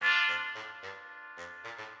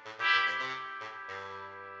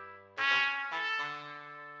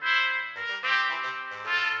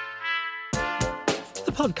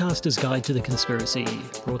Podcaster's Guide to the Conspiracy,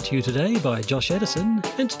 brought to you today by Josh Edison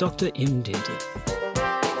and Dr. M. Dentith.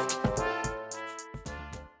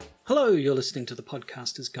 Hello, you're listening to the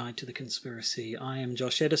Podcaster's Guide to the Conspiracy. I am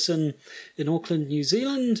Josh Edison in Auckland, New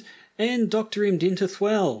Zealand, and Dr. M. Dentith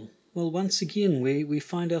well. Well, once again, we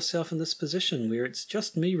find ourselves in this position where it's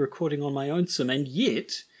just me recording on my own sim, and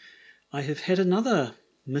yet I have had another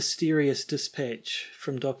mysterious dispatch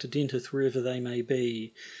from Dr. Dentith, wherever they may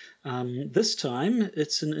be. This time,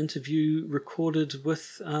 it's an interview recorded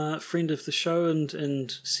with a friend of the show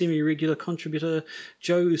and semi-regular contributor,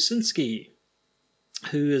 Joe Uscinski,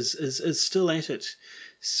 who is still at it,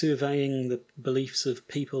 surveying the beliefs of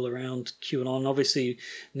people around QAnon. Obviously,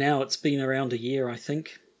 now it's been around a year, I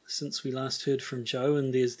think, since we last heard from Joe,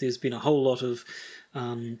 and there's been a whole lot of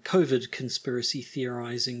COVID conspiracy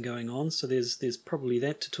theorizing going on, so there's probably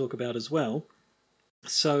that to talk about as well.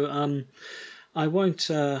 So I won't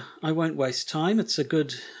waste time. It's a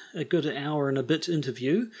good hour and a bit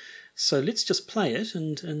interview, so let's just play it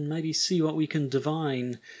and maybe see what we can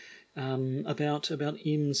divine about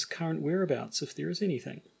M's current whereabouts, if there is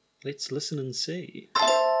anything. Let's listen and see.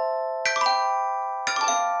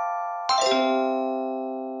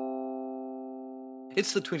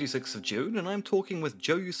 It's the 26th of June, and I'm talking with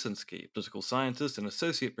Joe Uscinski, political scientist and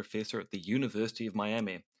associate professor at the University of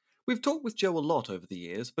Miami. We've talked with Joe a lot over the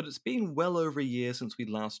years, but it's been well over a year since we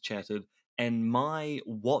last chatted, and my,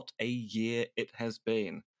 what a year it has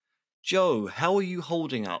been. Joe, how are you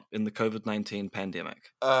holding up in the COVID-19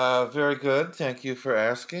 pandemic? Very good. Thank you for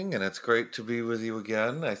asking, and it's great to be with you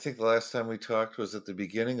again. I think the last time we talked was at the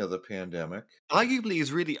beginning of the pandemic. Arguably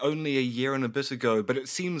is really only a year and a bit ago, but it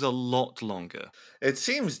seems a lot longer. It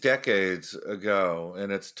seems decades ago,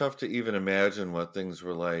 and it's tough to even imagine what things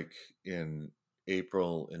were like in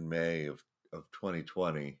April and May of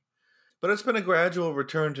 2020. But it's been a gradual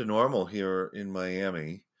return to normal here in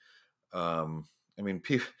Miami.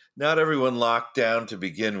 Not everyone locked down to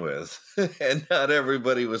begin with, and not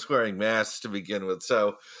everybody was wearing masks to begin with.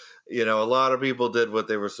 So, a lot of people did what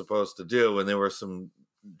they were supposed to do, and there were some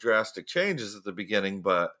drastic changes at the beginning.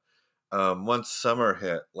 But once summer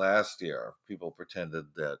hit last year, people pretended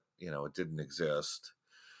that, it didn't exist.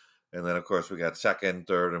 And then, of course, we got second,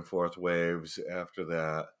 third, and fourth waves after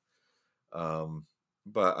that.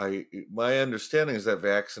 But my understanding is that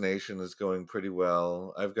vaccination is going pretty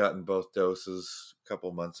well. I've gotten both doses a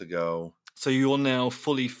couple months ago. So you're now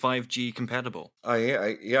fully 5G compatible?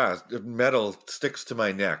 Yeah, metal sticks to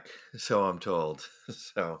my neck, so I'm told.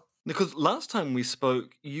 So because last time we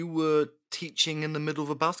spoke, you were teaching in the middle of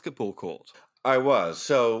a basketball court. I was.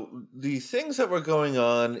 So the things that were going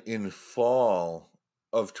on in fall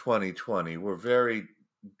of 2020 were very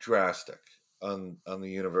drastic on the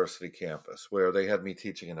university campus, where they had me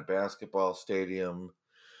teaching in a basketball stadium,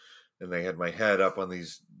 and they had my head up on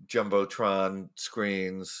these Jumbotron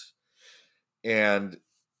screens. And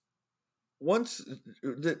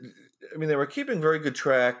they were keeping very good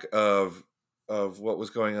track of what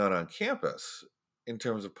was going on campus in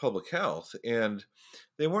terms of public health, and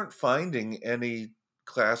they weren't finding any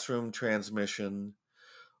classroom transmission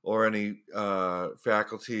or any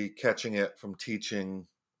faculty catching it from teaching.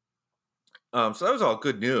 So that was all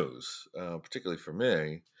good news, particularly for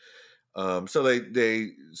me. So they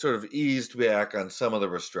sort of eased back on some of the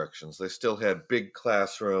restrictions. They still had big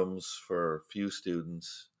classrooms for few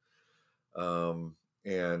students,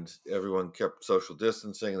 and everyone kept social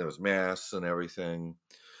distancing. There was masks and everything.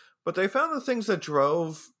 But they found the things that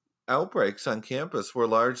drove outbreaks on campus were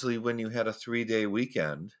largely when you had a 3-day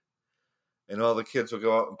weekend, and all the kids would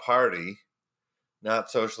go out and party,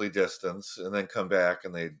 not socially distance, and then come back,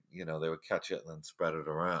 and they would catch it and then spread it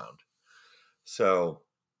around. So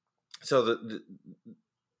the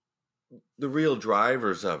real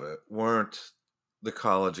drivers of it weren't the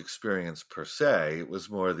college experience per se. It was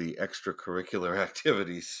more the extracurricular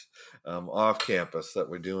activities off campus that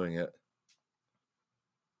were doing it.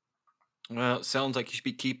 Well, it sounds like you should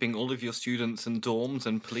be keeping all of your students in dorms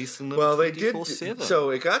and policing them 24/7. Well, they did. So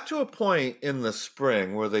it got to a point in the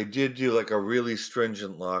spring where they did do like a really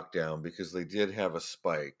stringent lockdown, because they did have a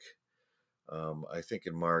spike, I think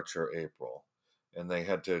in March or April. And they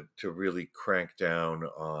had to really crank down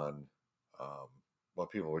on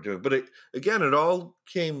what people were doing. But it all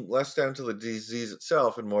came less down to the disease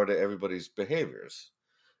itself and more to everybody's behaviors.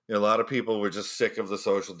 A lot of people were just sick of the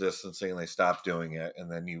social distancing, and they stopped doing it. And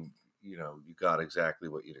then you got exactly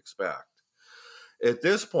what you'd expect. At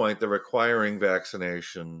this point, they're requiring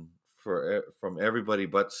vaccination from everybody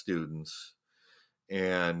but students.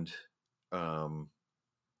 And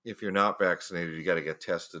if you're not vaccinated, you got to get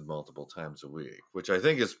tested multiple times a week, which I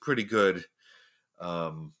think is pretty good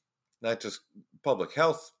not just public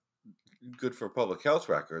health, good for public health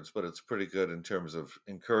records, but it's pretty good in terms of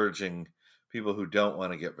encouraging people who don't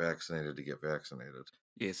want to get vaccinated to get vaccinated.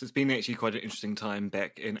 Yes, it's been actually quite an interesting time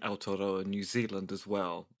back in Aotearoa, New Zealand as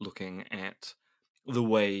well, looking at the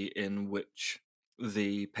way in which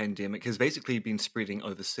the pandemic has basically been spreading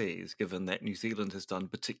overseas, given that New Zealand has done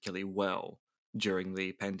particularly well during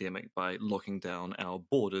the pandemic by locking down our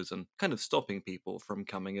borders and kind of stopping people from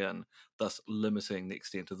coming in, thus limiting the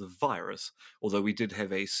extent of the virus. Although we did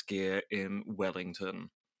have a scare in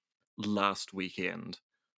Wellington last weekend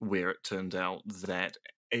where it turned out that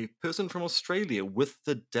a person from Australia with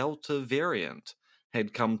the Delta variant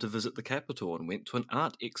had come to visit the capital and went to an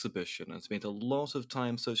art exhibition and spent a lot of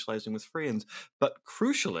time socializing with friends, but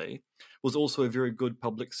crucially was also a very good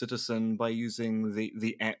public citizen by using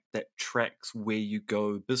the app that tracks where you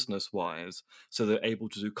go business-wise, so they're able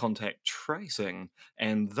to do contact tracing.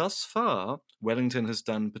 And thus far, Wellington has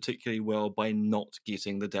done particularly well by not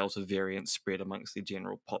getting the Delta variant spread amongst the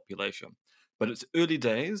general population. But it's early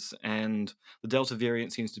days, and the Delta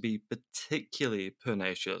variant seems to be particularly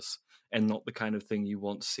pernicious and not the kind of thing you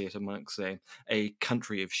want set amongst a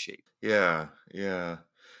country of sheep. Yeah, yeah.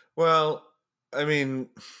 Well, I mean,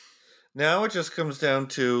 now it just comes down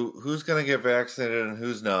to who's going to get vaccinated and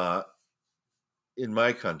who's not in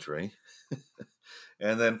my country.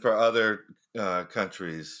 And then for other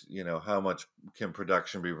countries, how much can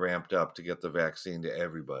production be ramped up to get the vaccine to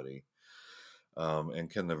everybody? And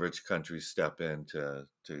can the rich countries step in to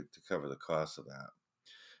cover the cost of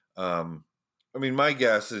that? I mean, my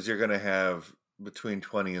guess is you're going to have between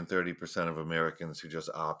 20 and 30% of Americans who just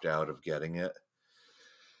opt out of getting it,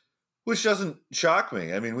 which doesn't shock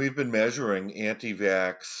me. I mean, we've been measuring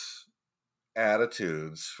anti-vax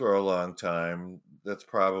attitudes for a long time. That's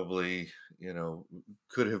probably,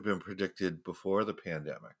 could have been predicted before the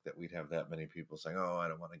pandemic, that we'd have that many people saying, oh, I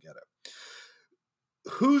don't want to get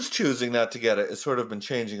it. Who's choosing not to get it has sort of been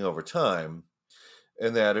changing over time.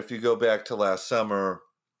 And that if you go back to last summer,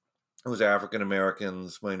 it was African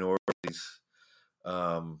Americans, minorities,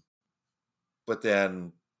 but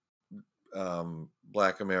then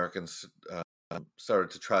Black Americans started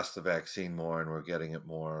to trust the vaccine more and were getting it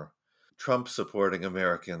more. Trump supporting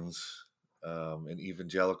Americans and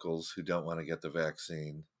evangelicals who don't want to get the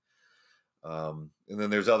vaccine. And then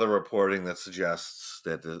there's other reporting that suggests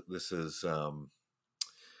that this is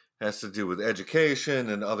has to do with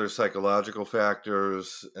education and other psychological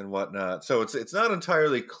factors and whatnot. So it's not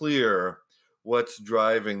entirely clear what's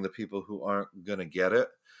driving the people who aren't going to get it,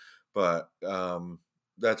 but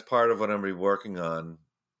that's part of what I'm going to be working on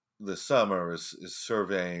this summer is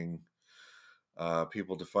surveying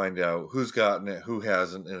people to find out who's gotten it, who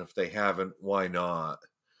hasn't, and if they haven't, why not,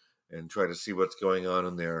 and try to see what's going on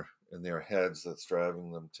in their heads that's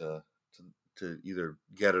driving them to either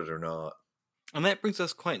get it or not. And that brings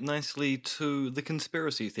us quite nicely to the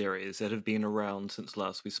conspiracy theories that have been around since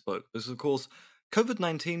last we spoke. Because, of course,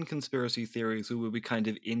 COVID-19 conspiracy theories are where we kind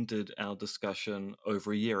of ended our discussion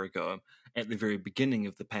over a year ago at the very beginning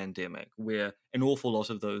of the pandemic, where an awful lot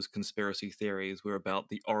of those conspiracy theories were about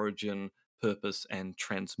the origin, purpose, and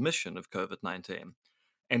transmission of COVID-19.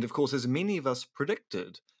 And, of course, as many of us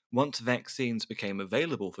predicted, once vaccines became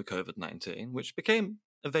available for COVID-19, which became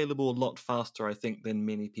available a lot faster, I think, than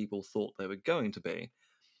many people thought they were going to be,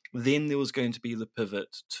 then there was going to be the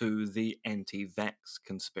pivot to the anti-vax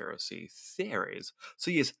conspiracy theories.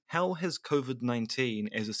 So yes, how has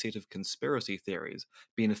COVID-19 as a set of conspiracy theories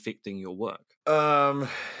been affecting your work?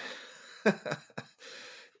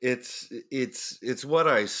 It's what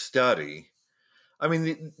I study. I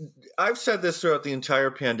mean, I've said this throughout the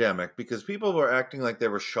entire pandemic because people were acting like they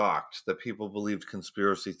were shocked that people believed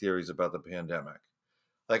conspiracy theories about the pandemic.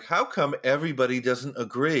 Like, how come everybody doesn't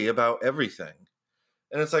agree about everything?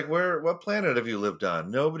 And it's like, what planet have you lived on?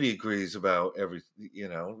 Nobody agrees about everything.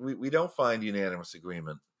 We don't find unanimous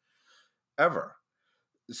agreement ever.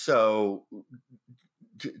 So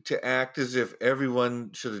to act as if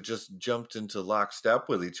everyone should have just jumped into lockstep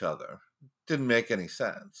with each other didn't make any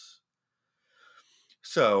sense.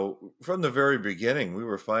 So from the very beginning, we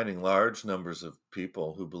were finding large numbers of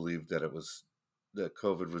people who believed that that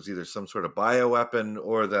COVID was either some sort of bioweapon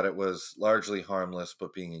or that it was largely harmless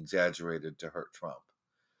but being exaggerated to hurt Trump.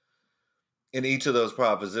 In each of those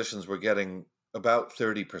propositions, we're getting about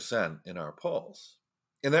 30% in our polls.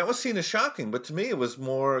 And that was seen as shocking, but to me, it was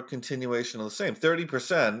more a continuation of the same.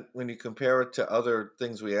 30%, when you compare it to other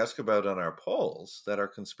things we ask about on our polls that are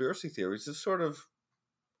conspiracy theories, is sort of,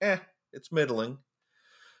 it's middling.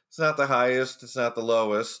 It's not the highest, it's not the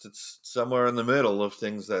lowest, it's somewhere in the middle of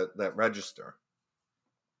things that register.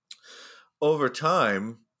 Over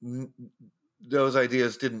time, those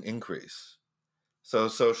ideas didn't increase. So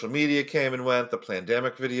social media came and went, the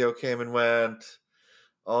pandemic video came and went,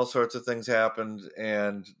 all sorts of things happened,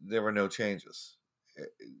 and there were no changes.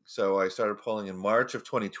 So I started polling in March of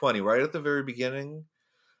 2020, right at the very beginning,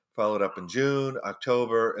 followed up in June,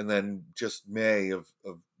 October, and then just May of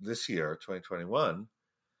this year, 2021.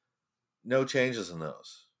 No changes in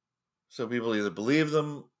those. So people either believe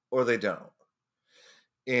them or they don't.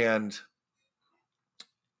 And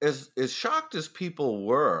as shocked as people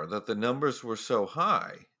were that the numbers were so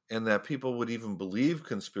high and that people would even believe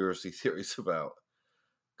conspiracy theories about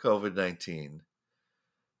COVID-19,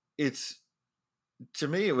 to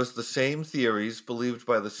me, it was the same theories believed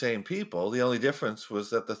by the same people. The only difference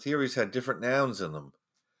was that the theories had different nouns in them.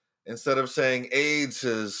 Instead of saying AIDS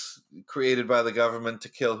is created by the government to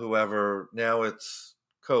kill whoever, now it's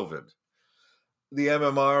COVID. The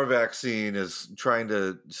MMR vaccine is trying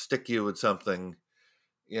to stick you with something.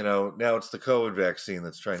 Now it's the COVID vaccine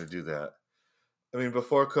that's trying to do that. I mean,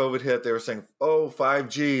 before COVID hit, they were saying,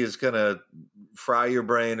 5G is going to fry your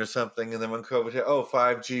brain or something. And then when COVID hit,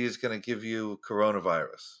 5G is going to give you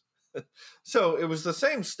coronavirus. So it was the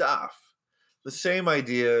same stuff, the same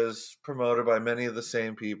ideas promoted by many of the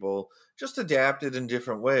same people, just adapted in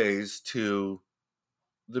different ways to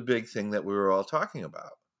the big thing that we were all talking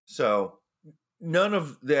about. So none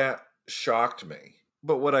of that shocked me.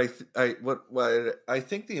 But what I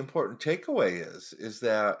think the important takeaway is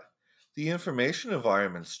that the information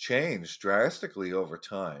environments changed drastically over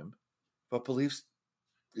time, but beliefs,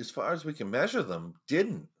 as far as we can measure them,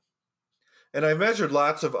 didn't. And I measured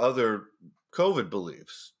lots of other COVID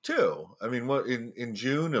beliefs too. I mean, in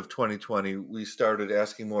June of 2020, we started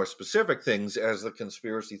asking more specific things as the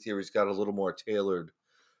conspiracy theories got a little more tailored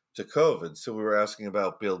to COVID. So we were asking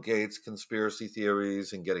about Bill Gates' conspiracy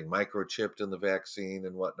theories and getting microchipped in the vaccine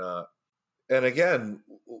and whatnot. And again,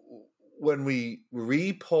 when we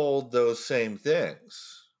re-polled those same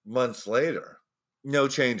things months later, no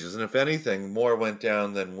changes. And if anything, more went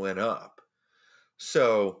down than went up.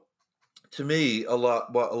 So to me, what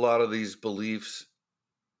a lot of these beliefs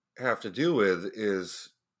have to do with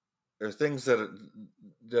are things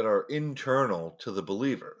that are internal to the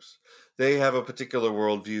believers. They have a particular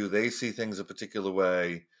worldview. They see things a particular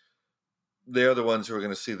way. They're the ones who are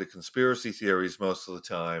going to see the conspiracy theories most of the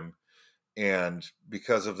time. And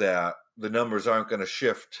because of that, the numbers aren't going to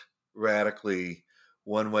shift radically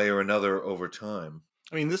one way or another over time.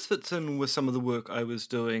 I mean, this fits in with some of the work I was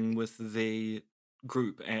doing with the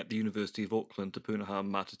group at the University of Auckland, Te Pūnaha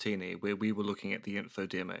Matatini, where we were looking at the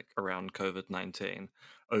infodemic around COVID-19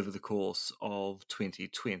 over the course of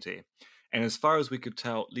 2020. And as far as we could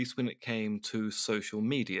tell, at least when it came to social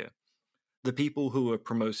media, the people who were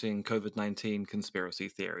promoting COVID-19 conspiracy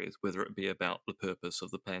theories, whether it be about the purpose of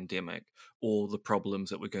the pandemic or the problems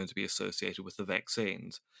that were going to be associated with the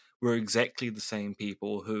vaccines, were exactly the same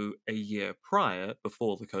people who, a year prior,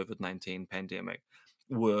 before the COVID-19 pandemic,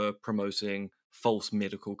 were promoting false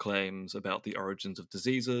medical claims about the origins of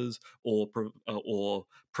diseases or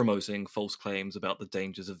promoting false claims about the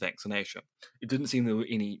dangers of vaccination. It didn't seem there were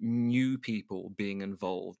any new people being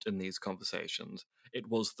involved in these conversations. It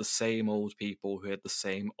was the same old people who had the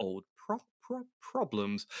same old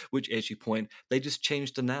problems, which, as you point, they just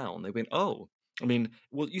changed the noun. They went, I mean,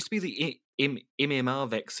 well, it used to be the MMR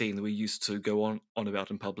vaccine that we used to go on about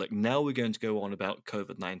in public. Now we're going to go on about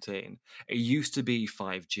COVID-19. It used to be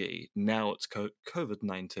 5G. Now it's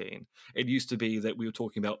COVID-19. It used to be that we were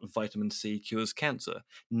talking about vitamin C cures cancer.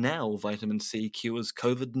 Now vitamin C cures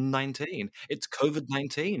COVID-19. It's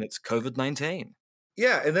COVID-19. It's COVID-19.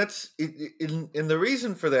 Yeah, and and the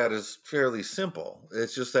reason for that is fairly simple.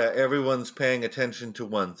 It's just that everyone's paying attention to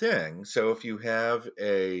one thing. So if you have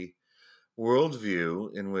a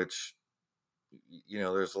worldview in which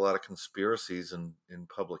there's a lot of conspiracies in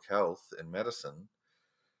public health and medicine,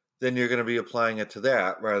 then you're going to be applying it to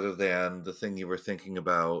that rather than the thing you were thinking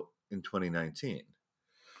about in 2019.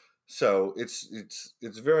 So it's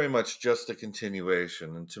very much just a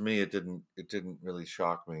continuation, and to me, it didn't really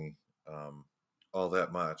shock me all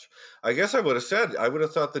that much. I guess I would have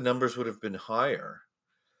thought the numbers would have been higher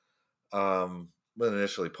when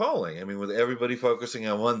initially polling. I mean, with everybody focusing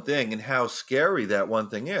on one thing and how scary that one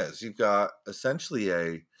thing is. You've got essentially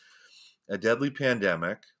a deadly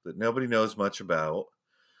pandemic that nobody knows much about,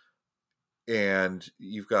 and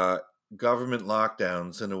you've got government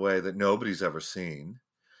lockdowns in a way that nobody's ever seen,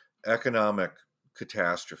 economic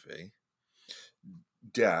catastrophe,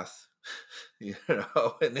 death,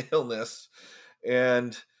 and illness.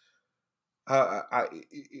 And I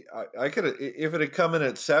could, if it had come in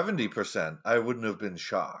at 70%, I wouldn't have been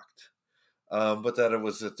shocked. But that it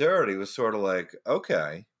was at 30 was sort of like,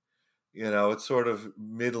 okay. It's sort of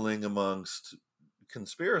middling amongst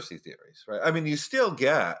conspiracy theories, right? I mean, you still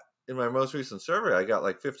get, in my most recent survey, I got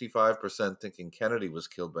like 55% thinking Kennedy was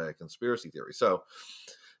killed by a conspiracy theory. So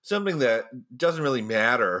something that doesn't really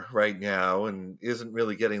matter right now and isn't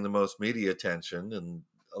really getting the most media attention, and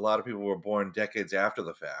a lot of people were born decades after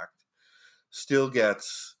the fact, still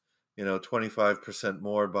gets 25%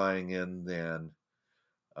 more buying in than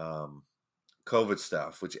COVID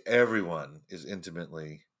stuff, which everyone is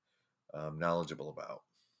intimately knowledgeable about.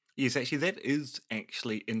 Yes, actually, that is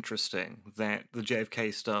actually interesting that the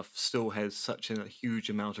JFK stuff still has such a huge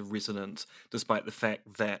amount of resonance, despite the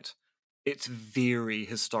fact that it's very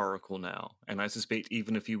historical now. And I suspect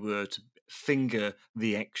even if you were to finger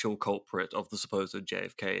the actual culprit of the supposed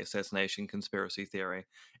JFK assassination conspiracy theory,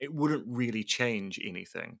 it wouldn't really change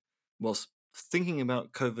anything. Whilst thinking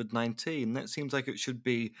about COVID-19, that seems like it should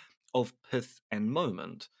be of pith and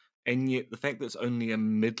moment. And yet, the fact that it's only a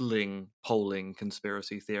middling polling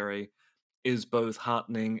conspiracy theory is both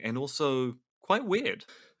heartening and also quite weird.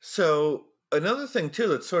 So another thing too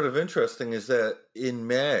that's sort of interesting is that in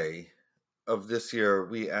May of this year,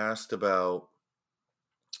 we asked about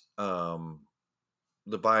the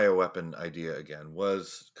bioweapon idea again.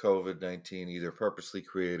 Was COVID-19 either purposely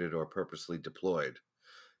created or purposely deployed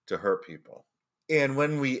to hurt people? And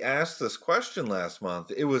when we asked this question last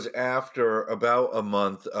month, it was after about a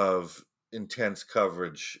month of intense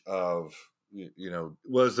coverage of,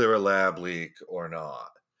 was there a lab leak or not?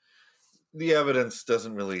 The evidence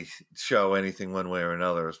doesn't really show anything one way or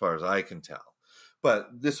another, as far as I can tell. But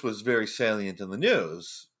this was very salient in the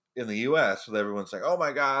news in the US, with everyone saying, oh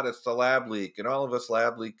my God, it's the lab leak. And all of us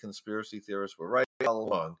lab leak conspiracy theorists were right all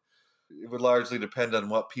along. It would largely depend on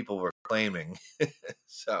what people were claiming.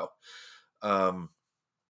 So,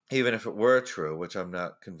 even if it were true, which I'm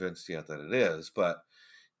not convinced yet that it is, but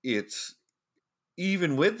it's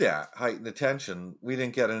even with that heightened attention, we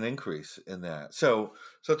didn't get an increase in that. So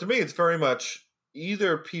to me, it's very much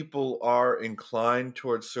either people are inclined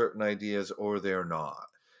towards certain ideas or they're not.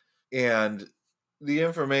 And the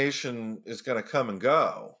information is going to come and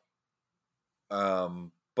go.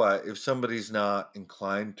 But if somebody's not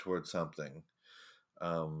inclined towards something,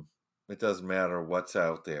 it doesn't matter what's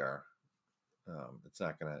out there. It's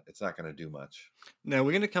not gonna do much. Now,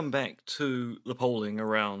 we're going to come back to the polling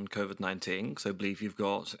around COVID-19, because I believe you've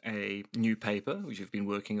got a new paper which you've been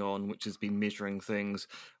working on, which has been measuring things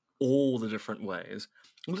all the different ways.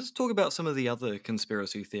 Let's talk about some of the other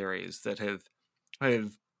conspiracy theories that have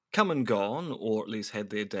come and gone, or at least had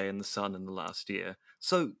their day in the sun in the last year.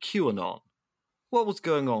 So, QAnon. What was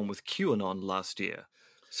going on with QAnon last year?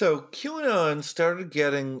 So QAnon started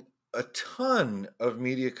getting a ton of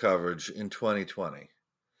media coverage in 2020.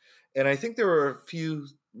 And I think there were a few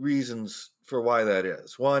reasons for why that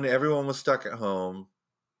is. One, everyone was stuck at home,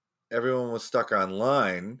 everyone was stuck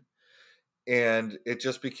online, and it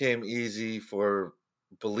just became easy for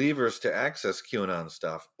believers to access QAnon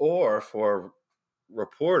stuff, or for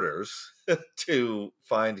reporters to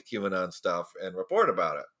find QAnon stuff and report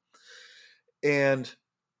about it. And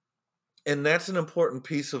that's an important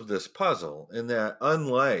piece of this puzzle, in that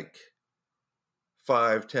unlike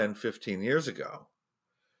 5, 10, 15 years ago,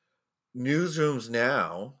 newsrooms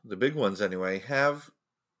now, the big ones anyway, have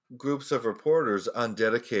groups of reporters on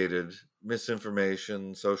dedicated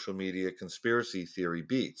misinformation, social media, conspiracy theory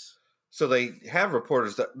beats. So they have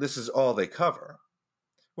reporters that this is all they cover.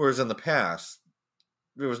 Whereas in the past,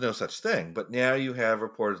 there was no such thing. But now you have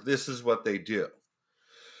reporters, this is what they do.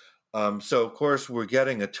 So, of course, we're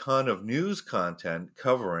getting a ton of news content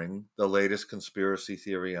covering the latest conspiracy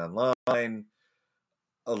theory online.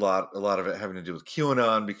 A lot of it having to do with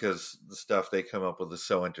QAnon, because the stuff they come up with is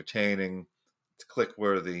so entertaining, it's click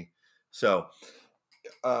worthy. So,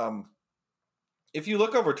 if you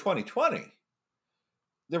look over 2020,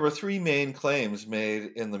 there were 3 main claims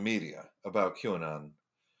made in the media about QAnon.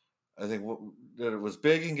 I think that it was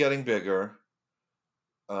big and getting bigger,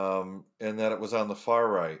 and that it was on the far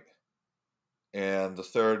right. And the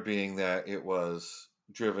third being that it was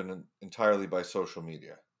driven entirely by social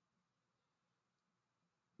media.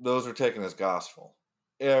 Those were taken as gospel.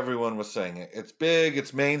 Everyone was saying it. It's big,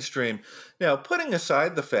 it's mainstream. Now, putting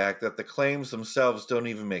aside the fact that the claims themselves don't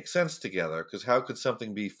even make sense together, because how could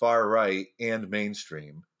something be far right and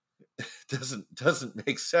mainstream? doesn't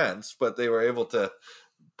make sense, but they were able to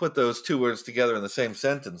put those two words together in the same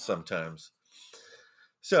sentence sometimes.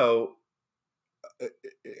 So,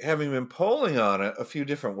 having been polling on it a few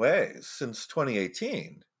different ways since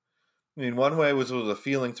 2018, I mean, one way was with a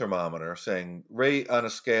feeling thermometer, saying rate on a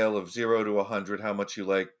scale of 0 to 100 how much you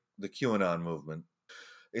like the QAnon movement.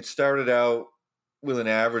 It started out with an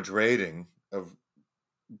average rating of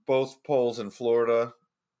both polls in Florida,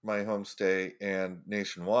 my home state, and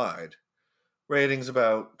nationwide, ratings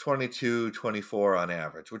about 22, 24 on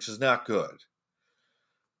average, which is not good.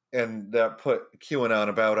 And that put QAnon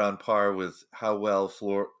about on par with how well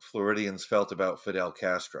Floridians felt about Fidel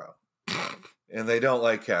Castro. And they don't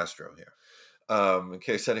like Castro here, in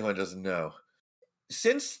case anyone doesn't know.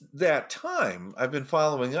 Since that time, I've been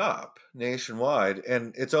following up nationwide,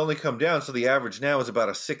 and it's only come down. So the average now is about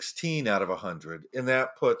a 16 out of 100. And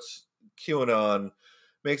that puts QAnon,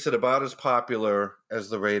 makes it about as popular as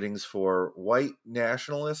the ratings for white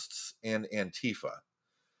nationalists and Antifa,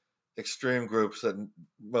 extreme groups that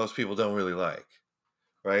most people don't really like,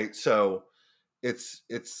 right? So it's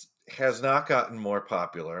has not gotten more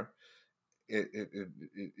popular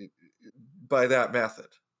by that method.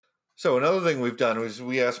 So another thing we've done is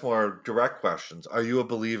we ask more direct questions. Are you a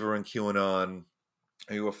believer in QAnon?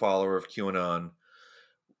 Are you a follower of QAnon?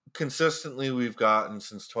 Consistently, we've gotten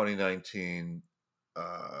since 2019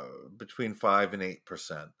 between 5 and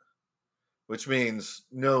 8%, which means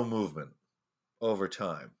no movement over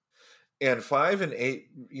time. And 5 and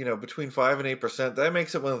 8, between 5 and 8%, that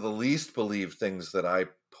makes it one of the least believed things that I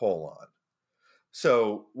poll on.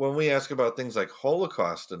 So when we ask about things like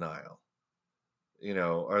Holocaust denial,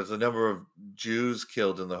 or the number of Jews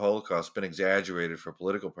killed in the Holocaust been exaggerated for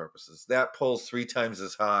political purposes, that polls 3 times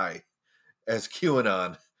as high as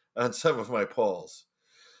QAnon on some of my polls.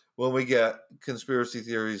 When we get conspiracy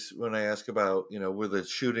theories, when I ask about, were the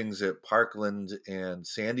shootings at Parkland and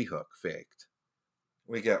Sandy Hook faked,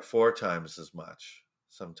 we get 4 times as much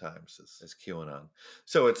sometimes as QAnon.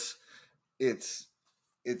 So it's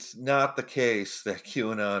not the case that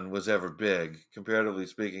QAnon was ever big. Comparatively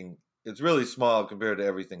speaking, it's really small compared to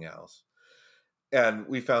everything else. And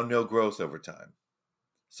we found no growth over time.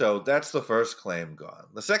 So that's the first claim gone.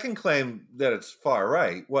 The second claim that it's far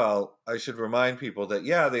right, well, I should remind people that,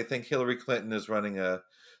 they think Hillary Clinton is running a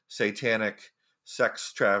satanic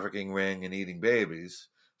sex trafficking ring and eating babies.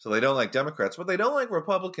 So they don't like Democrats, but they don't like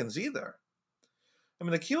Republicans either. I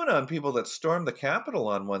mean, the QAnon people that stormed the Capitol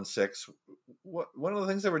on 1/6, one of the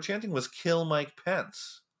things they were chanting was "kill Mike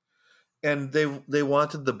Pence." And they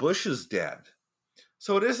wanted the Bushes dead.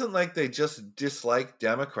 So it isn't like they just dislike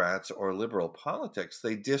Democrats or liberal politics.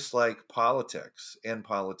 They dislike politics and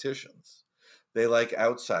politicians. They like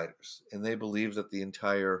outsiders, and they believe that the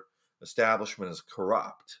entire establishment is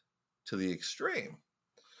corrupt to the extreme.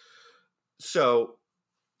 So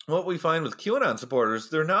what we find with QAnon supporters,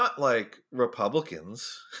 they're not like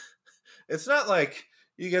Republicans. It's not like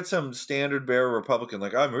you get some standard bearer Republican,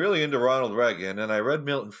 like, I'm really into Ronald Reagan, and I read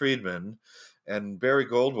Milton Friedman, and Barry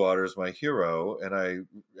Goldwater is my hero, and I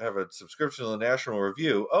have a subscription to the National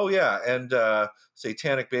Review. Oh, yeah, and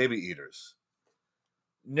satanic baby eaters.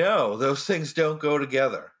 No, those things don't go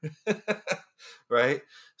together, right?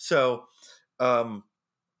 So,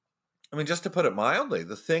 just to put it mildly,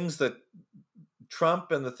 the things that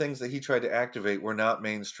Trump and the things that he tried to activate were not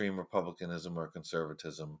mainstream Republicanism or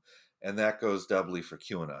conservatism. And that goes doubly for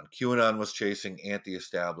QAnon. QAnon was chasing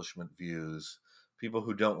anti-establishment views, people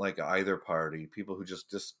who don't like either party, people who just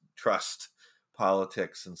distrust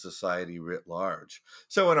politics and society writ large.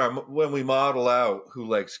 So when we model out who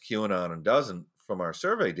likes QAnon and doesn't from our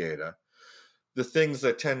survey data, the things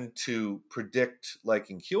that tend to predict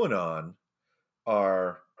liking QAnon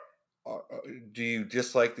are, do you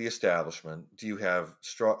dislike the establishment? Do you have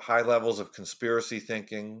high levels of conspiracy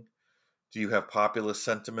thinking? Do you have populist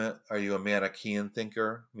sentiment? Are you a Manichaean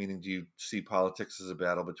thinker? Meaning, do you see politics as a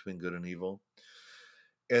battle between good and evil?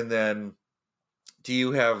 And then, do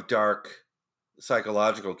you have dark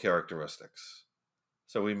psychological characteristics?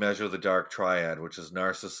 So we measure the dark triad, which is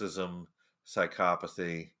narcissism,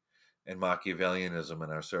 psychopathy, and Machiavellianism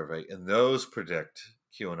in our survey. And those predict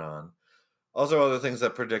QAnon. Also, other things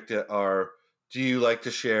that predict it are, do you like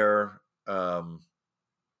to share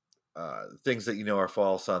things that are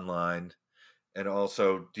false online? And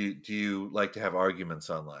also, do you like to have arguments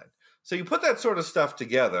online? So you put that sort of stuff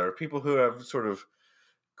together, people who have sort of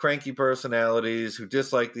cranky personalities, who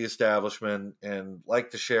dislike the establishment and like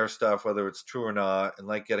to share stuff, whether it's true or not, and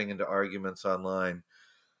like getting into arguments online.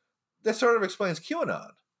 That sort of explains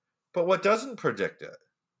QAnon. But what doesn't predict it?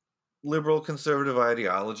 Liberal conservative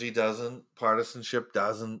ideology doesn't. Partisanship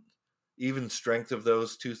doesn't. Even strength of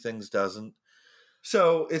those two things doesn't.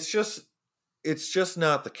 So it's just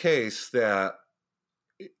not the case that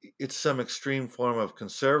it's some extreme form of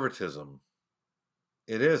conservatism.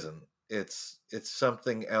 It isn't. It's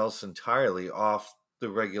something else entirely off the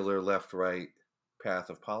regular left-right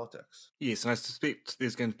path of politics. Yes, and I suspect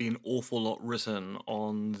there's going to be an awful lot written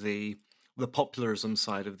on the the popularism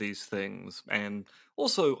side of these things, and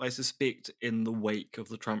also, I suspect, in the wake of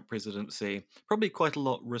the Trump presidency, probably quite a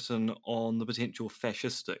lot written on the potential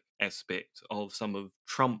fascistic aspect of some of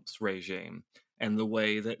Trump's regime, and the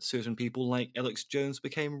way that certain people like Alex Jones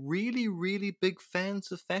became really, really big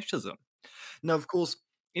fans of fascism. Now, of course,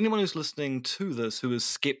 anyone who's listening to this who is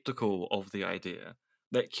skeptical of the idea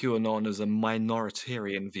that QAnon is a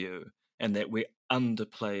minoritarian view and that we're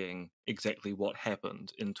underplaying exactly what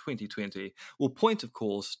happened in 2020 will point, of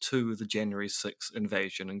course, to the January 6th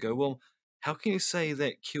invasion and go, well, how can you say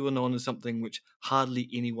that QAnon is something which hardly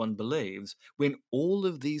anyone believes when all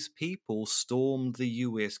of these people stormed the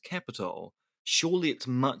US Capitol? Surely it's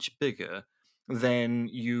much bigger than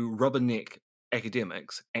you rubberneck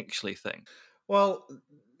academics actually think. Well,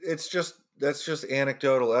 that's just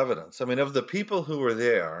anecdotal evidence. I mean, of the people who were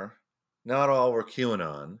there, not all were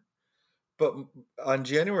QAnon, but on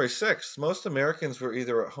January 6th, most Americans were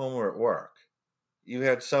either at home or at work. You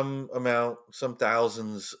had some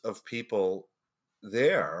thousands of people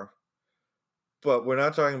there, but we're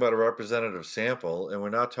not talking about a representative sample, and we're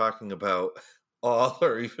not talking about all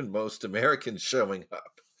or even most Americans showing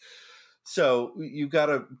up. So you got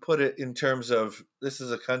to put it in terms of this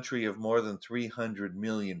is a country of more than 300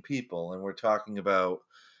 million people, and we're talking about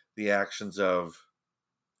the actions of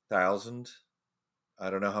 1,000. I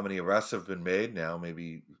don't know how many arrests have been made now,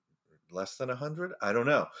 maybe less than 100. I don't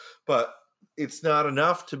know. But it's not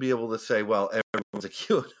enough to be able to say, well, everyone's a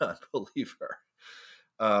QAnon believer.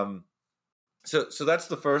 So that's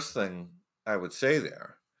the first thing I would say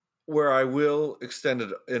there. Where I will extend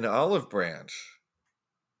an olive branch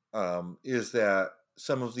is that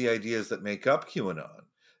some of the ideas that make up QAnon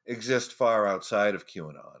exist far outside of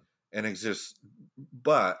QAnon and exist,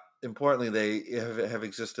 but importantly, they have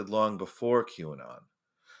existed long before QAnon,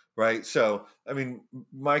 right? So, I mean,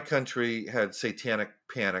 my country had satanic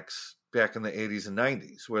panics back in the 80s and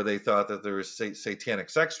 90s where they thought that there was satanic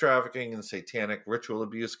sex trafficking and satanic ritual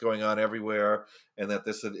abuse going on everywhere, and that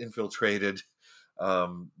this had infiltrated,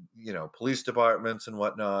 police departments and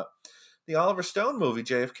whatnot. The Oliver Stone movie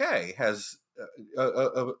JFK has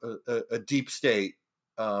a deep state,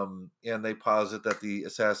 and they posit that the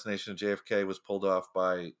assassination of JFK was pulled off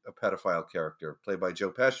by a pedophile character played by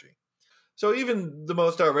Joe Pesci. So even the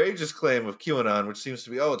most outrageous claim of QAnon, which seems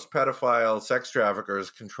to be, it's pedophile sex traffickers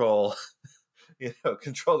control,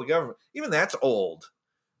 control the government. Even that's old.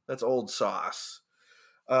 That's old sauce.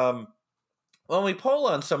 When we poll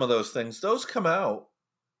on some of those things, those come out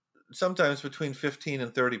sometimes between 15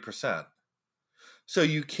 and 30%. So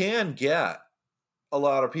you can get a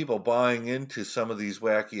lot of people buying into some of these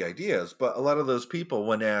wacky ideas, but a lot of those people,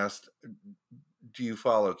 when asked, do you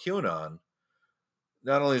follow QAnon?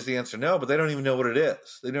 Not only is the answer no, but they don't even know what it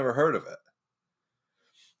is. They've never heard of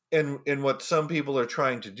it. And what some people are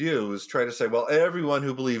trying to do is try to say, well, everyone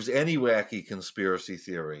who believes any wacky conspiracy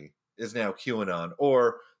theory is now QAnon,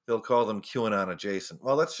 or they'll call them QAnon adjacent.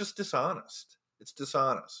 Well, that's just dishonest. It's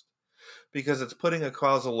dishonest because it's putting a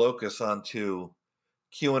causal locus onto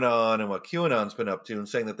QAnon and what QAnon's been up to and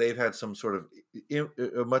saying that they've had some sort of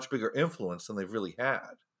a much bigger influence than they've really had.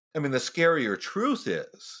 I mean, the scarier truth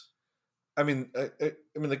is,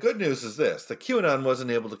 the good news is this: that QAnon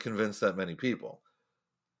wasn't able to convince that many people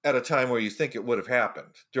at a time where you think it would have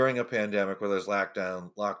happened during a pandemic where there's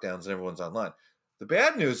lockdowns and everyone's online. The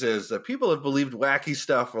bad news is that people have believed wacky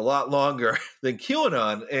stuff for a lot longer than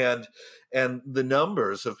QAnon, and the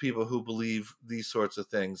numbers of people who believe these sorts of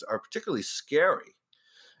things are particularly scary.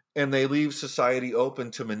 And they leave society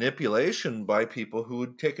open to manipulation by people who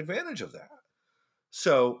would take advantage of that.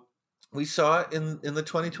 So we saw in the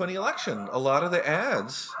 2020 election, a lot of the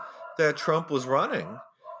ads that Trump was running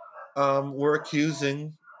were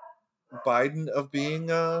accusing Biden of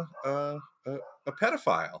being a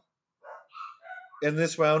pedophile. And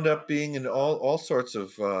this wound up being in all sorts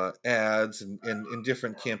of ads and in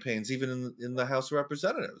different campaigns, even in the House of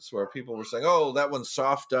Representatives, where people were saying, oh, that one's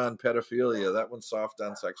soft on pedophilia, that one's soft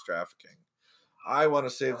on sex trafficking. I want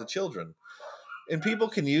to save the children. And people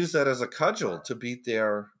can use that as a cudgel to beat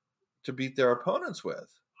their opponents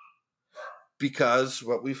with. Because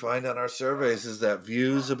what we find on our surveys is that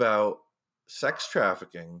views about sex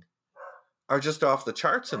trafficking are just off the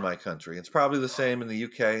charts in my country. It's probably the same in the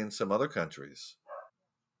UK and some other countries.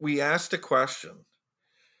 We asked a question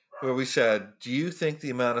where we said, do you think the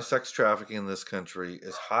amount of sex trafficking in this country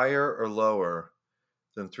is higher or lower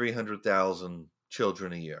than 300,000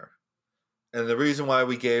 children a year? And the reason why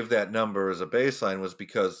we gave that number as a baseline was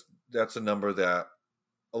because that's a number that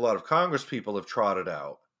a lot of Congress people have trotted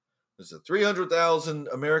out. Is that 300,000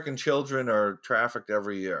 American children are trafficked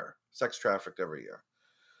every year, sex trafficked every year.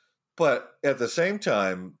 But at the same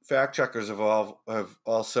time, fact checkers have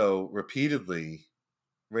also repeatedly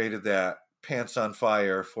rated that Pants on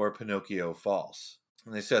Fire for Pinocchio false.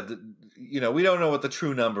 And they said that, we don't know what the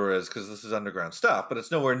true number is because this is underground stuff, but it's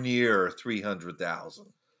nowhere near 300,000.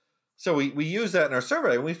 So we used that in our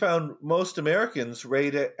survey, and we found most Americans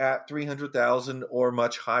rate it at 300,000 or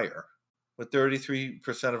much higher, with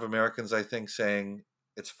 33% of Americans, I think, saying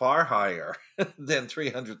it's far higher than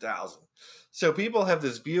 300,000. So people have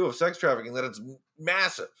this view of sex trafficking that it's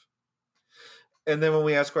massive. And then when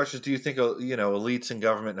we ask questions, do you think, elites in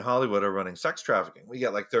government in Hollywood are running sex trafficking? We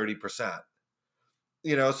get like 30%.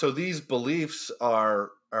 So these beliefs are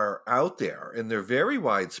out there, and they're very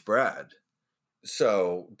widespread.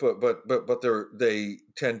 So, but they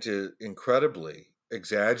tend to incredibly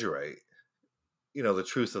exaggerate, the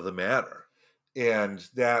truth of the matter. And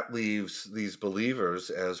that leaves these believers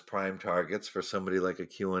as prime targets for somebody like a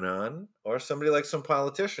QAnon or somebody like some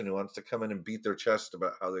politician who wants to come in and beat their chest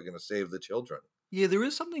about how they're going to save the children. Yeah, there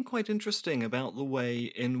is something quite interesting about the way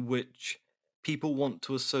in which people want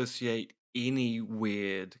to associate any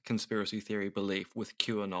weird conspiracy theory belief with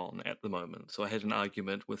QAnon at the moment. So I had an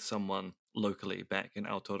argument with someone locally back in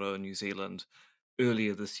Aotearoa, New Zealand,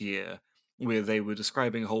 earlier this year, where they were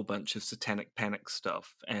describing a whole bunch of satanic panic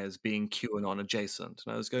stuff as being QAnon adjacent.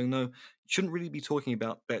 And I was going, no, you shouldn't really be talking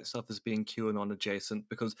about that stuff as being QAnon adjacent,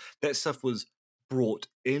 because that stuff was brought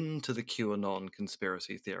into the QAnon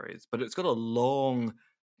conspiracy theories, but it's got a long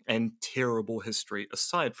and terrible history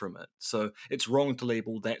aside from it. So it's wrong to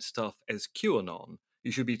label that stuff as QAnon.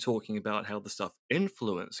 You should be talking about how the stuff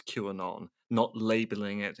influenced QAnon, not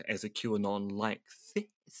labeling it as a QAnon-like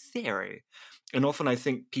theory. And often I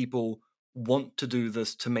think people want to do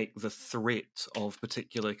this to make the threat of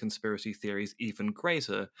particular conspiracy theories even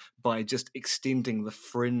greater by just extending the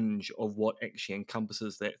fringe of what actually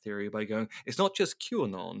encompasses that theory by going, it's not just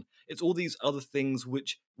QAnon, it's all these other things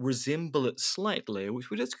which resemble it slightly, which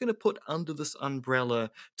we're just going to put under this umbrella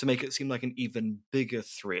to make it seem like an even bigger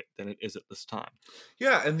threat than it is at this time.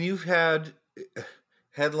 Yeah, and you've had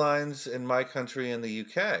headlines in my country in the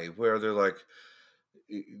UK where they're like,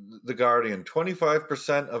 The Guardian,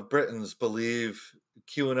 25% of Britons believe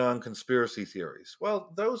QAnon conspiracy theories.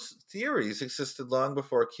 Well, those theories existed long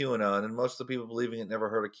before QAnon, and most of the people believing it never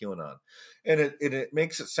heard of QAnon. And it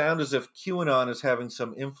makes it sound as if QAnon is having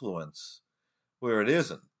some influence where it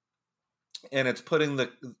isn't. And it's putting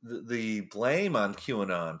the blame on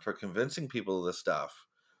QAnon for convincing people of this stuff,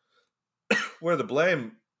 where the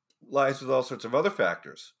blame lies with all sorts of other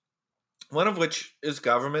factors, one of which is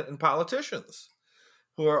government and politicians,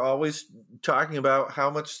 who are always talking about how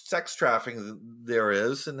much sex trafficking there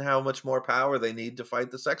is and how much more power they need to fight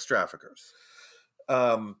the sex traffickers.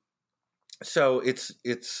 So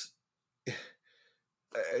it's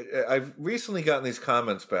I've recently gotten these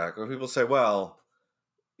comments back where people say, well,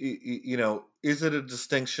 is it a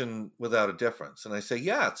distinction without a difference? And I say,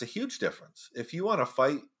 yeah, it's a huge difference. If you want to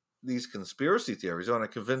fight these conspiracy theories, you want to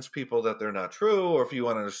convince people that they're not true, or if you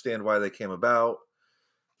want to understand why they came about,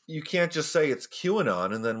 you can't just say it's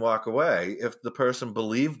QAnon and then walk away if the person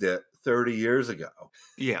believed it 30 years ago.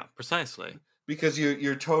 Yeah, precisely. Because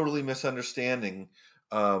you're totally misunderstanding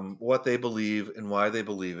what they believe and why they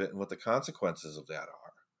believe it and what the consequences of that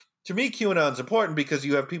are. To me, QAnon's important because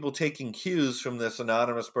you have people taking cues from this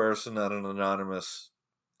anonymous person on an anonymous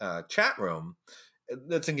chat room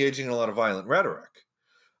that's engaging in a lot of violent rhetoric.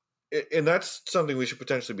 And that's something we should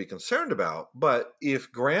potentially be concerned about. But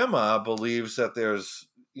if grandma believes that there's,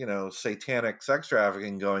 satanic sex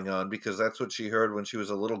trafficking going on because that's what she heard when she was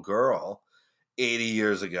a little girl 80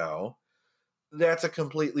 years ago, that's a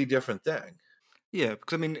completely different thing. Yeah,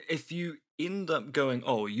 because if you end up going,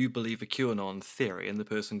 oh, you believe a QAnon theory, and the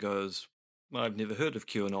person goes, well, I've never heard of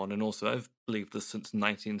QAnon, and also I've believed this since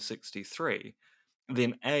 1963,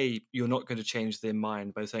 then A, you're not going to change their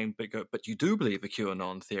mind by saying, but you do believe a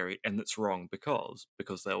QAnon theory, and it's wrong because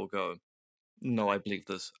they'll go, no, I believe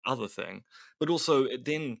this other thing. But also,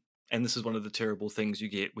 then, and this is one of the terrible things you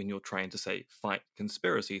get when you're trying to, say, fight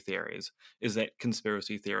conspiracy theories, is that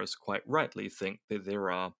conspiracy theorists quite rightly think that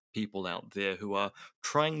there are people out there who are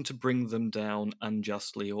trying to bring them down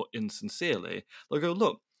unjustly or insincerely. They'll go,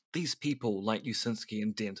 look, these people like Uscinski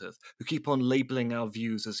and Dentith, who keep on labeling our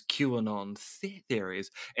views as QAnon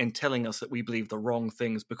theories and telling us that we believe the wrong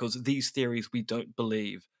things because these theories we don't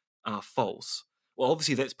believe are false. Well,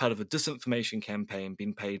 obviously, that's part of a disinformation campaign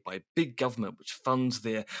being paid by big government, which funds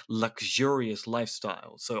their luxurious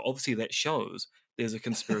lifestyle. So obviously, that shows there's a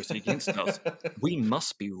conspiracy against us. We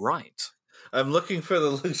must be right. I'm looking for the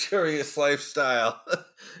luxurious lifestyle.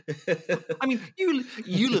 I mean,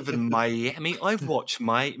 you live in Miami. I've watched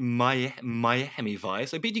Miami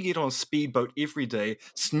Vice. I bet you get on a speedboat every day,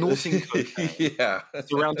 snorting cocaine, Yeah.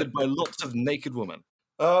 surrounded by lots of naked women.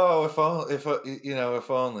 Oh, if only,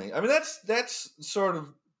 if only. I mean, that's sort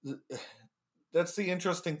of that's the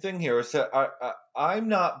interesting thing here is that I'm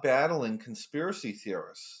not battling conspiracy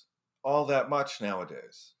theorists all that much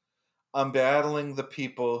nowadays. I'm battling the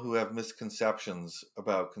people who have misconceptions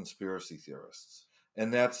about conspiracy theorists,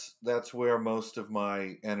 and that's where most of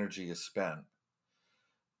my energy is spent.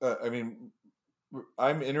 I mean,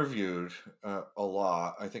 I'm interviewed a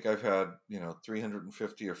lot. I think I've had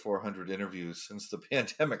 350 or 400 interviews since the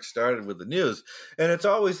pandemic started with the news, and it's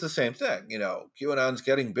always the same thing. QAnon's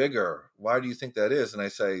getting bigger. Why do you think that is? And I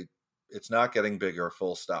say, it's not getting bigger.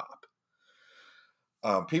 Full stop.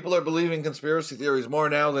 People are believing conspiracy theories more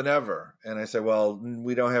now than ever, and I say, well,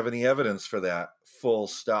 we don't have any evidence for that. Full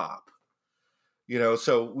stop.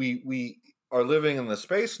 So we are living in the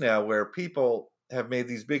space now where people have made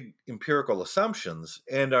these big empirical assumptions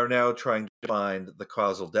and are now trying to find the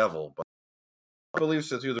causal devil. But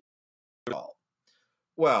beliefs are through the wall.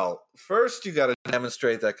 Well, first you got to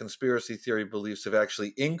demonstrate that conspiracy theory beliefs have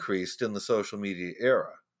actually increased in the social media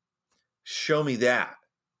era. Show me that.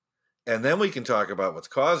 And then we can talk about what's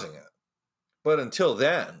causing it. But until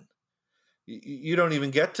then, you don't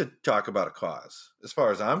even get to talk about a cause, as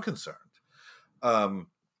far as I'm concerned.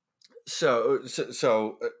 So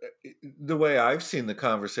the way I've seen the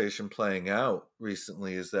conversation playing out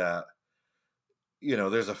recently is that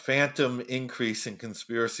there's a phantom increase in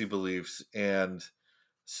conspiracy beliefs, and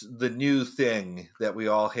the new thing that we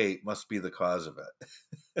all hate must be the cause of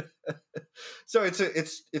it. So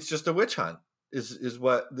it's just a witch hunt is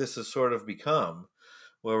what this has sort of become,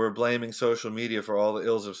 where we're blaming social media for all the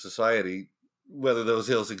ills of society, whether those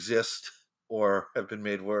ills exist or have been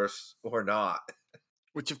made worse or not.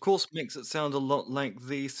 Which, of course, makes it sound a lot like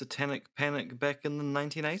the Satanic Panic back in the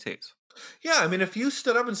 1980s. Yeah, I mean, if you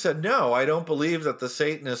stood up and said, no, I don't believe that the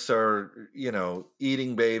Satanists are,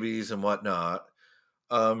 eating babies and whatnot,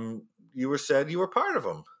 you were said you were part of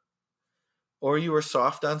them. Or you were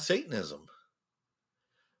soft on Satanism.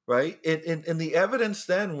 Right? And the evidence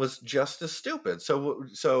then was just as stupid.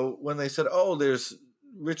 So when they said, oh, there's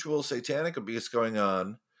ritual satanic abuse going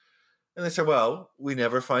on, and they said, well, we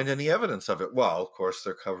never find any evidence of it. Well, of course,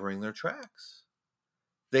 they're covering their tracks.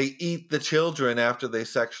 They eat the children after they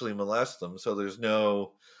sexually molest them, so there's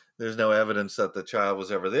no evidence that the child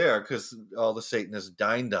was ever there because all the Satanists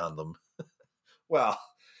dined on them. Well,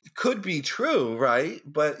 it could be true, right?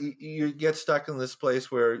 But you get stuck in this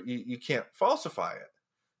place where you can't falsify it.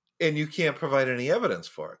 And you can't provide any evidence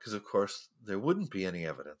for it because, of course, there wouldn't be any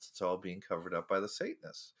evidence. It's all being covered up by the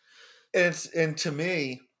Satanists. And to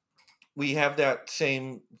me, we have that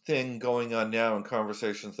same thing going on now in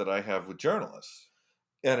conversations that I have with journalists.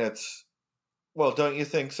 And it's, well, don't you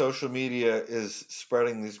think social media is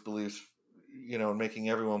spreading these beliefs, and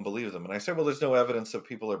making everyone believe them? And I say, well, there's no evidence that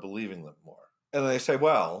people are believing them more. And they say,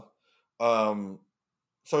 well,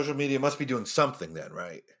 social media must be doing something then,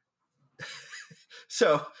 right?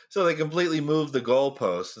 So they completely move the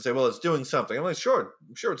goalposts and say, well, it's doing something. I'm like, sure,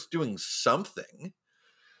 I'm sure it's doing something.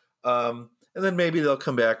 And then maybe they'll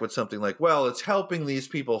come back with something like, well, it's helping these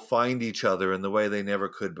people find each other in the way they never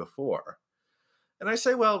could before. And I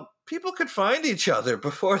say, well, people could find each other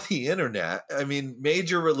before the internet. I mean,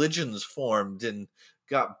 major religions formed and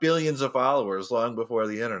got billions of followers long before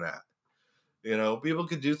the internet. People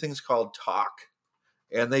could do things called talk,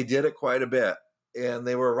 and they did it quite a bit. And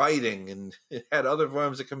they were writing and had other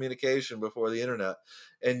forms of communication before the internet.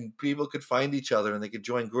 And people could find each other and they could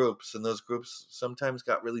join groups. And those groups sometimes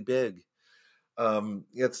got really big.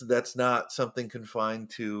 That's not something confined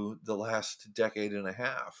to the last decade and a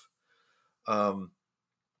half. And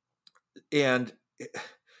I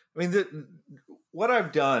mean, what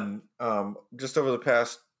I've done just over the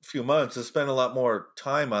past few months is spend a lot more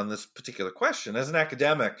time on this particular question. As an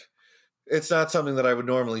academic, it's not something that I would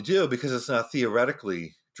normally do because it's not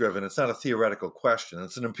theoretically driven. It's not a theoretical question.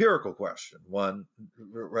 It's an empirical question. One,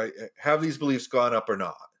 right? Have these beliefs gone up or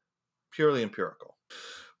not? Purely empirical.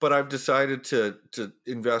 But I've decided to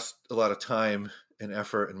invest a lot of time and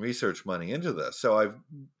effort and research money into this. So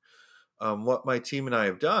what my team and I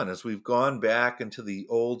have done is we've gone back into the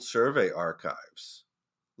old survey archives,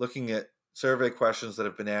 looking at survey questions that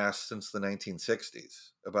have been asked since the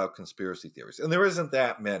 1960s about conspiracy theories. And there isn't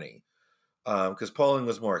that many. Because polling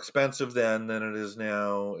was more expensive then than it is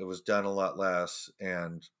now. It was done a lot less,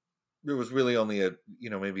 and there was really only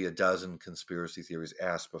maybe a dozen conspiracy theories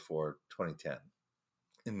asked before 2010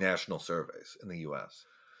 in national surveys in the U.S.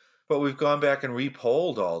 But we've gone back and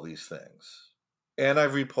repolled all these things. And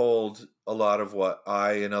I've repolled a lot of what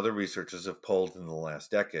I and other researchers have polled in the last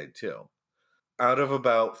decade, too. Out of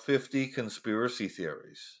about 50 conspiracy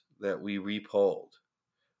theories that we repolled,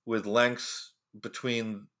 with lengths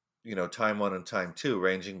between, time 1 and time 2,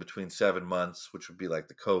 ranging between 7 months, which would be like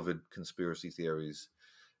the COVID conspiracy theories,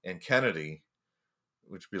 and Kennedy,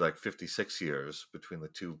 which would be like 56 years between the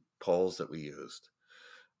two polls that we used.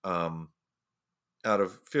 Out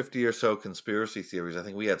of 50 or so conspiracy theories, I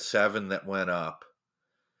think we had 7 that went up,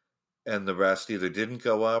 and the rest either didn't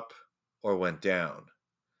go up or went down.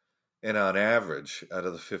 And on average, out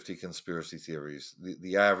of the 50 conspiracy theories,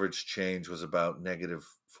 the average change was about -4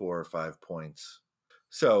 or 5 points.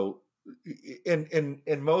 So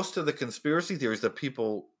in most of the conspiracy theories that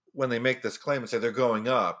people, when they make this claim and say they're going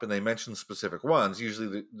up, and they mention specific ones,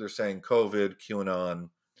 usually they're saying COVID,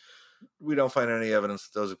 QAnon. We don't find any evidence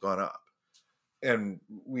that those have gone up. And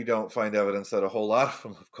we don't find evidence that a whole lot of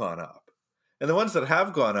them have gone up. And the ones that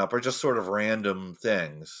have gone up are just sort of random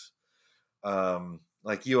things.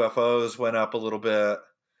 Like UFOs went up a little bit.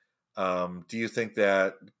 Do you think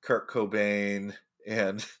that Kurt Cobain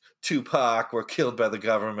and Tupac were killed by the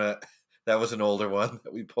government? That was an older one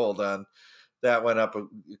that we pulled on. That went up a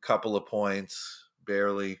couple of points,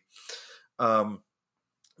 barely. But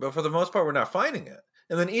for the most part, we're not finding it.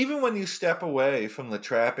 And then even when you step away from the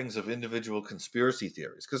trappings of individual conspiracy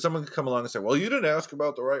theories, because someone could come along and say, well, you didn't ask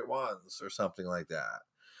about the right ones, or something like that.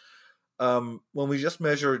 When we just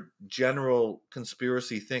measure general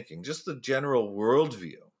conspiracy thinking, just the general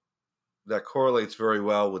worldview that correlates very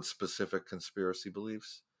well with specific conspiracy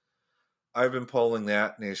beliefs, I've been polling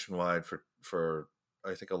that nationwide for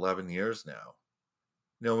I think 11 years now.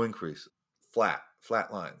 No increase, flat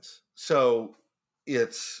lines. So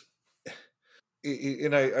it's,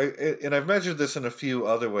 and I've measured this in a few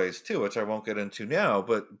other ways too, which I won't get into now.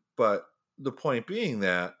 But the point being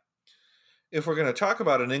that if we're going to talk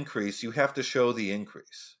about an increase, you have to show the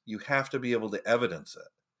increase. You have to be able to evidence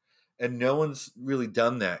it, and no one's really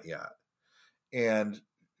done that yet. And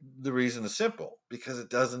the reason is simple, because it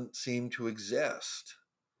doesn't seem to exist.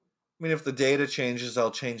 I mean, if the data changes, I'll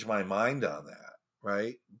change my mind on that,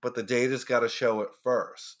 right? But the data's got to show it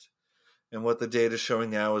first. And what the data is showing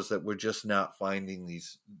now is that we're just not finding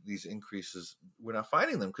these increases. We're not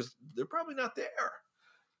finding them because they're probably not there.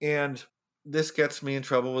 And this gets me in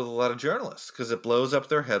trouble with a lot of journalists because it blows up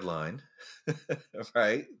their headline,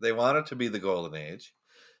 right? They want it to be the golden age,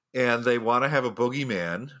 and they want to have a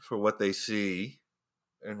boogeyman for what they see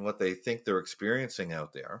and what they think they're experiencing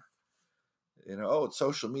out there.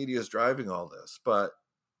 Social media is driving all this. But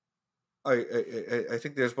I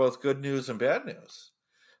think there's both good news and bad news.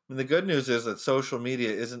 I mean, the good news is that social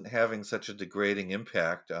media isn't having such a degrading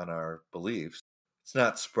impact on our beliefs. It's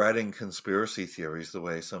not spreading conspiracy theories the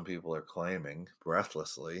way some people are claiming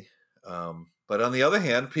breathlessly. But on the other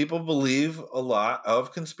hand, people believe a lot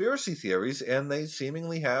of conspiracy theories, and they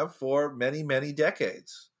seemingly have for many, many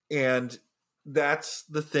decades. And that's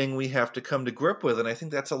the thing we have to come to grip with. And I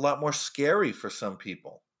think that's a lot more scary for some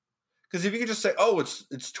people. Because if you could just say, oh,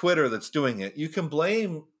 it's Twitter that's doing it, you can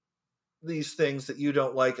blame these things that you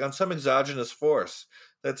don't like on some exogenous force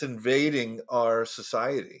that's invading our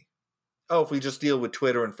society. Oh, if we just deal with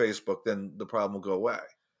Twitter and Facebook, then the problem will go away.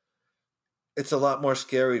 It's a lot more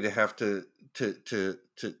scary to have to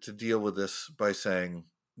deal with this by saying,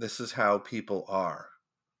 this is how people are.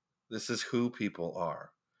 This is who people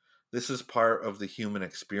are. This is part of the human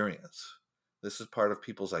experience. This is part of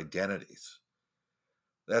people's identities.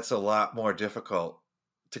 That's a lot more difficult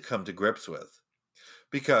to come to grips with.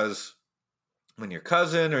 Because when your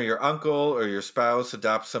cousin or your uncle or your spouse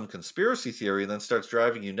adopts some conspiracy theory and then starts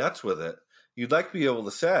driving you nuts with it, you'd like to be able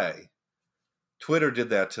to say, Twitter did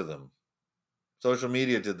that to them. Social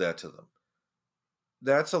media did that to them.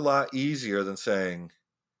 That's a lot easier than saying,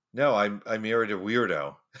 no, I married a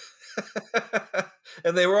weirdo.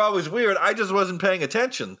 And they were always weird. I just wasn't paying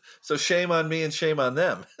attention. So shame on me and shame on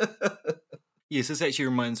them. Yes, this actually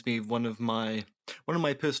reminds me of one of my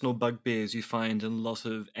personal bugbears you find in a lot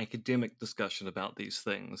of academic discussion about these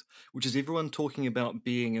things, which is everyone talking about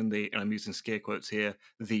being in the, and I'm using scare quotes here,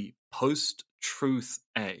 the post-truth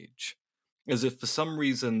age. As if for some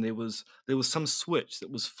reason there was some switch that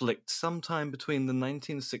was flicked sometime between the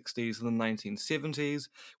 1960s and the 1970s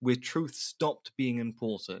where truth stopped being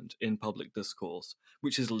important in public discourse,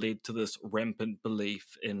 which has led to this rampant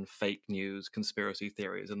belief in fake news, conspiracy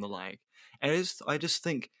theories, and the like. And I just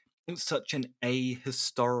think it's such an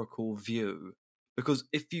ahistorical view, because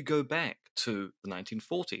if you go back to the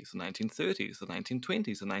 1940s, the 1930s, the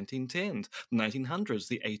 1920s, the 1910s, the 1900s,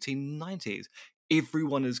 the 1890s,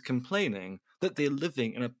 everyone is complaining that they're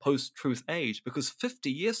living in a post-truth age because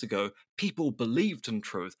 50 years ago, people believed in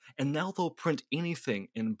truth, and now they'll print anything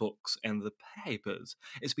in books and the papers.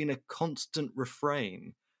 It's been a constant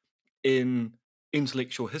refrain in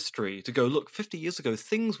intellectual history to go, look, 50 years ago,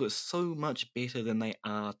 things were so much better than they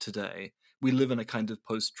are today. We live in a kind of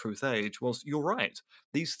post-truth age. Well, you're right.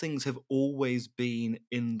 These things have always been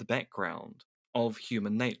in the background of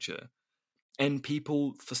human nature. And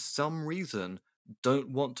people, for some reason, don't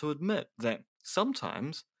want to admit that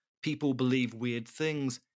sometimes people believe weird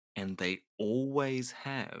things, and they always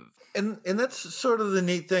have. And that's sort of the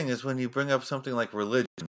neat thing is when you bring up something like religion,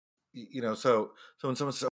 so when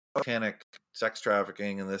someone says mechanic, sex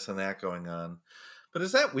trafficking, and this and that going on, but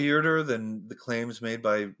is that weirder than the claims made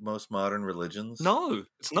by most modern religions? No,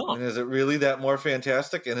 it's not. I mean, is it really that more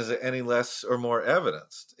fantastic, and is it any less or more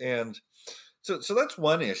evidenced? And so that's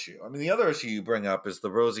one issue. I mean, the other issue you bring up is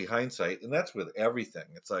the rosy hindsight, and that's with everything.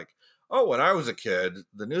 It's like, oh, when I was a kid,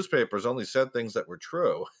 the newspapers only said things that were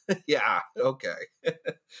true. Yeah, okay.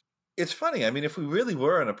 It's funny. I mean, if we really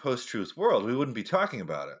were in a post-truth world, we wouldn't be talking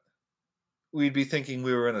about it. We'd be thinking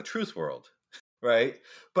we were in a truth world, right?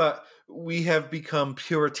 But we have become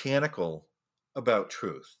puritanical about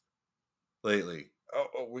truth lately.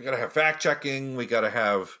 Oh, we got to have fact checking. We got to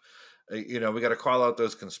have, we got to call out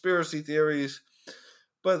those conspiracy theories.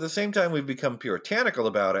 But at the same time, we've become puritanical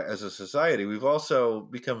about it as a society. We've also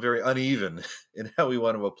become very uneven in how we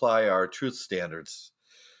want to apply our truth standards.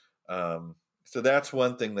 So that's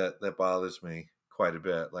one thing that bothers me quite a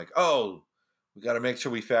bit. Like, oh, we got to make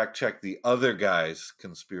sure we fact check the other guy's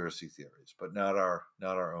conspiracy theories, but not our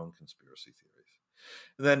own conspiracy theories.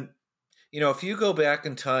 And then, if you go back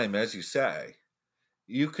in time, as you say,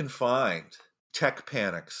 you can find tech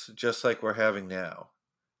panics just like we're having now.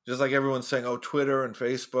 Just like everyone's saying, oh, Twitter and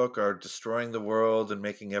Facebook are destroying the world and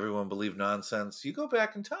making everyone believe nonsense. You go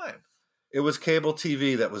back in time. It was cable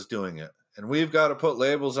TV that was doing it. And we've got to put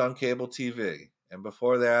labels on cable TV. And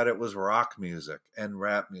before that, it was rock music and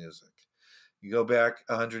rap music. You go back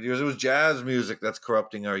 100 years, it was jazz music that's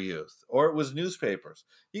corrupting our youth. Or it was newspapers.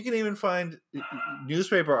 You can even find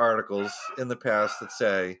newspaper articles in the past that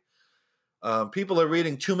say, people are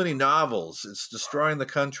reading too many novels. It's destroying the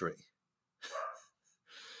country.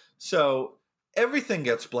 So everything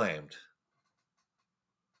gets blamed.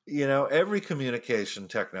 Every communication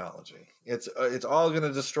technology. It's all going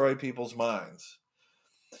to destroy people's minds.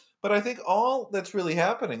 But I think all that's really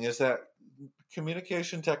happening is that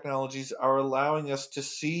communication technologies are allowing us to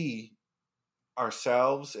see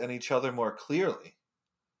ourselves and each other more clearly.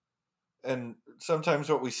 And sometimes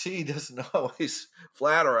what we see doesn't always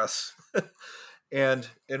flatter us. and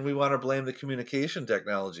we want to blame the communication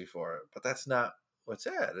technology for it. But that's not what's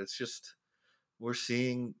it. It's just we're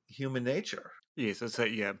seeing human nature. Yes, that's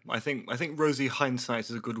it. Yeah, I think rosy hindsight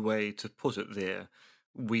is a good way to put it there.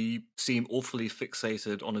 We seem awfully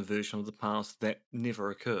fixated on a version of the past that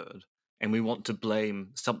never occurred, and we want to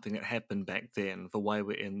blame something that happened back then for why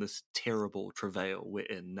we're in this terrible travail we're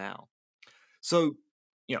in now. So,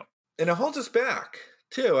 and it holds us back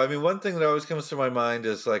too. I mean, one thing that always comes to my mind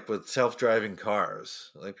is like with self-driving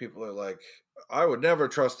cars. Like people are like, I would never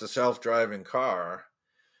trust a self-driving car.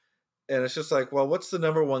 And it's just like, well, what's the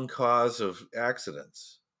number one cause of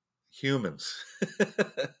accidents? Humans.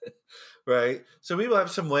 Right? So people have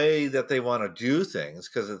some way that they want to do things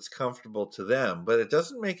because it's comfortable to them, but it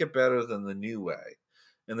doesn't make it better than the new way.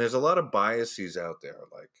 And there's a lot of biases out there,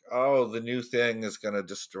 like, oh, the new thing is going to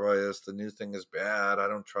destroy us. The new thing is bad. I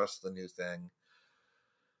don't trust the new thing.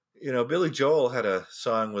 Billy Joel had a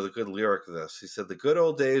song with a good lyric of this. He said, the good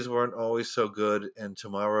old days weren't always so good, and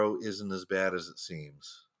tomorrow isn't as bad as it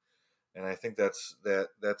seems. And I think that's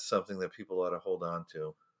something that people ought to hold on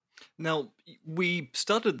to. Now, we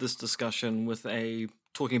started this discussion with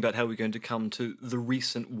talking about how we're going to come to the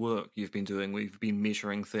recent work you've been doing. We've been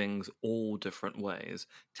measuring things all different ways.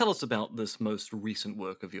 Tell us about this most recent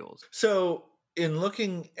work of yours. So, in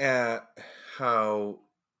looking at how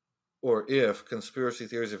or if conspiracy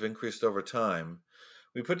theories have increased over time,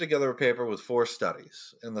 we put together a paper with 4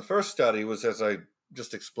 studies. And the first study was, as I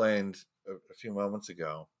just explained a few moments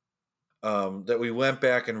ago, that we went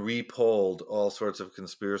back and re-polled all sorts of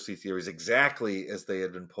conspiracy theories exactly as they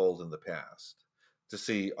had been polled in the past to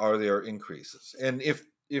see, are there increases? And if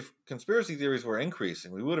conspiracy theories were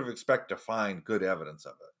increasing, we would have expected to find good evidence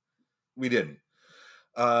of it. We didn't.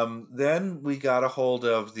 Then we got a hold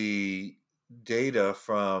of the data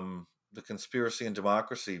from the Conspiracy and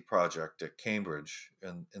Democracy Project at Cambridge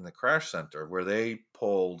in the Crash Center, where they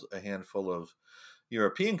polled a handful of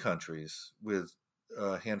European countries with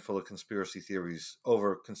a handful of conspiracy theories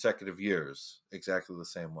over consecutive years, exactly the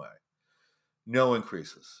same way. No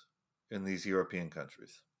increases in these European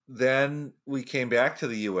countries. Then we came back to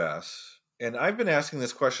the US, and I've been asking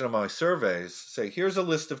this question on my surveys. Say, here's a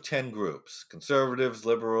list of 10 groups: conservatives,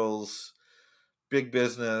 liberals, big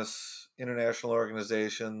business, international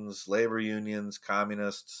organizations, labor unions,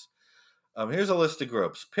 communists. Here's a list of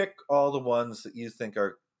groups. Pick all the ones that you think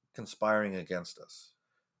are conspiring against us.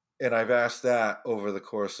 And I've asked that over the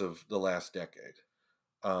course of the last decade.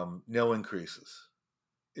 No increases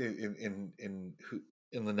in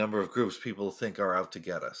the number of groups people think are out to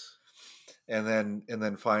get us. And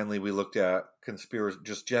then finally we looked at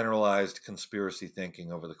just generalized conspiracy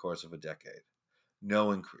thinking over the course of a decade.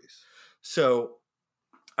 No increase. So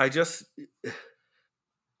I just,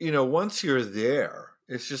 once you're there,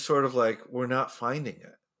 it's just sort of like we're not finding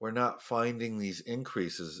it. We're not finding these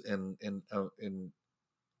increases, and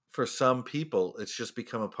for some people, it's just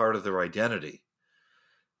become a part of their identity.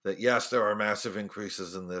 That yes, there are massive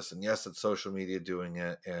increases in this, and yes, it's social media doing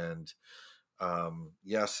it, and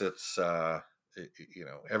yes, it's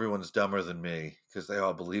everyone's dumber than me because they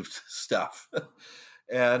all believed stuff,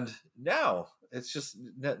 and now it's just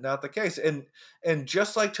not the case. And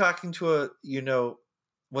just like talking to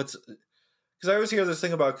what's because I always hear this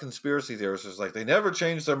thing about conspiracy theorists. It's like they never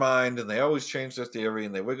change their mind and they always change their theory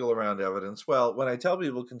and they wiggle around evidence. Well, when I tell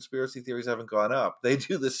people conspiracy theories haven't gone up, they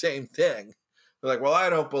do the same thing. They're like, well,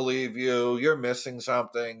 I don't believe you. You're missing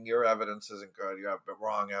something. Your evidence isn't good. You have the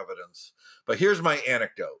wrong evidence. But here's my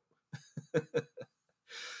anecdote.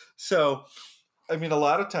 So, I mean, a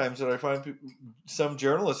lot of times what I find some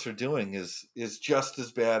journalists are doing is just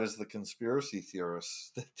as bad as the conspiracy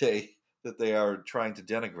theorists that they are trying to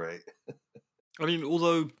denigrate. I mean,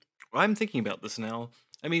 although I'm thinking about this now,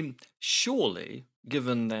 I mean, surely,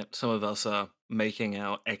 given that some of us are making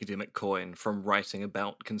our academic coin from writing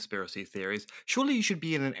about conspiracy theories, surely you should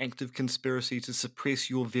be in an active conspiracy to suppress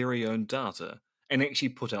your very own data and actually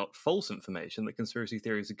put out false information that conspiracy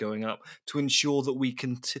theories are going up to ensure that we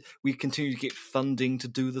continue to get funding to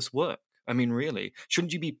do this work. I mean, really,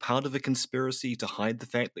 shouldn't you be part of a conspiracy to hide the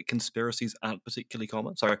fact that conspiracies aren't particularly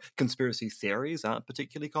common? Sorry, conspiracy theories aren't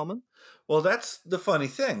particularly common? Well, that's the funny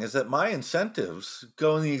thing, is that my incentives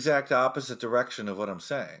go in the exact opposite direction of what I'm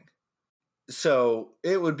saying. So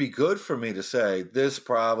it would be good for me to say this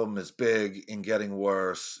problem is big and getting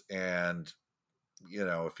worse, and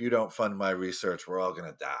if you don't fund my research, we're all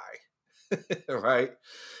going to die. Right?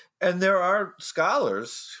 And there are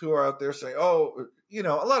scholars who are out there saying, oh, a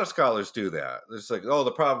lot of scholars do that. It's like, oh,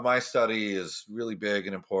 the problem I study is really big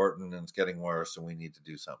and important and it's getting worse and we need to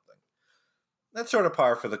do something. That's sort of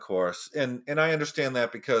par for the course. And I understand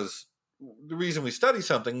that because the reason we study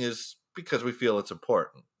something is because we feel it's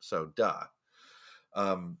important. So, duh.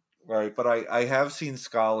 Right. But I have seen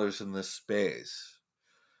scholars in this space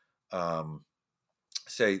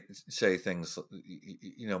say things,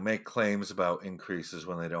 make claims about increases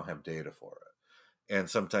when they don't have data for it. And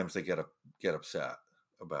sometimes they get upset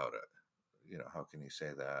about it. How can you say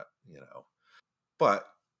that? But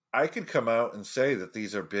I could come out and say that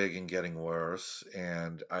these are big and getting worse,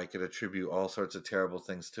 and I could attribute all sorts of terrible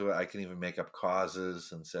things to it. I can even make up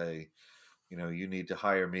causes and say, you need to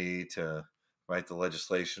hire me to write the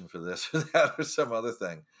legislation for this or that or some other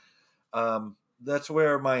thing. That's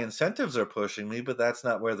where my incentives are pushing me, but that's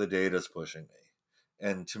not where the data is pushing me.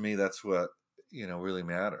 And to me, that's what, really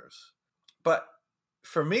matters. But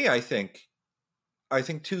for me, I think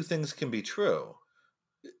two things can be true.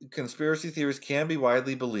 Conspiracy theories can be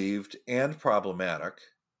widely believed and problematic,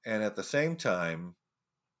 and at the same time,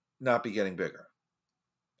 not be getting bigger.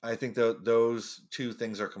 I think those two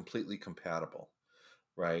things are completely compatible,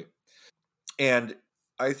 right? And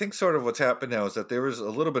I think sort of what's happened now is that there is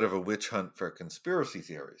a little bit of a witch hunt for conspiracy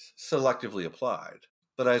theories, selectively applied.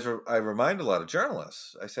 But as I remind a lot of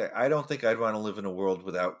journalists, I say, I don't think I'd want to live in a world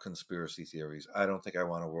without conspiracy theories. I don't think I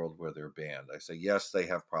want a world where they're banned. I say, yes, they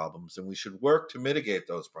have problems, and we should work to mitigate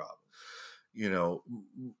those problems.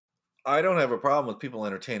 I don't have a problem with people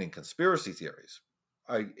entertaining conspiracy theories.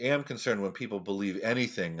 I am concerned when people believe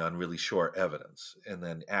anything on really short evidence and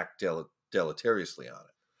then act deleteriously on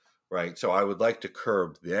it. Right. So I would like to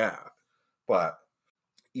curb that. But,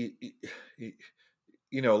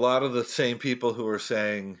 a lot of the same people who are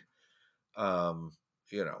saying,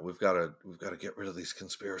 we've got to get rid of these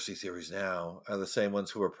conspiracy theories now are the same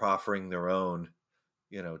ones who are proffering their own,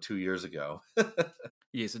 2 years ago.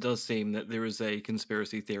 Yes, it does seem that there is a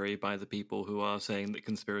conspiracy theory by the people who are saying that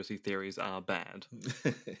conspiracy theories are bad.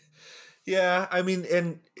 Yeah, I mean,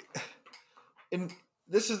 and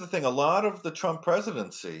this is the thing. A lot of the Trump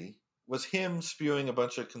presidency was him spewing a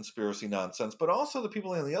bunch of conspiracy nonsense, but also the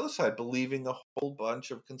people on the other side believing a whole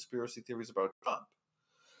bunch of conspiracy theories about Trump.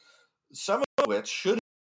 Some of which should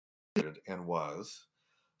have been and was,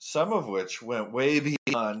 some of which went way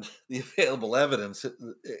beyond the available evidence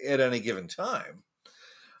at any given time.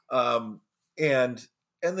 And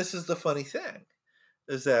this is the funny thing,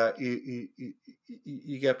 is that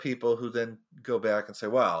you get people who then go back and say,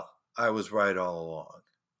 well, I was right all along,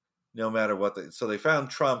 no matter what. So they found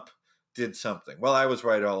Trump did something. Well, I was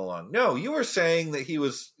right all along. No, you were saying that he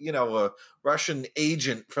was, a Russian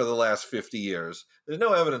agent for the last 50 years. There's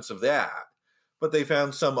no evidence of that, but they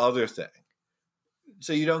found some other thing.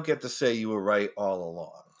 So you don't get to say you were right all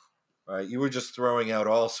along, right? You were just throwing out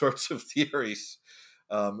all sorts of theories.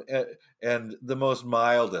 And the most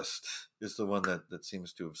mildest is the one that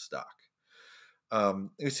seems to have stuck.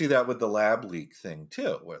 You see that with the lab leak thing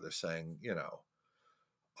too, where they're saying,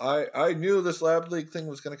 I knew this lab leak thing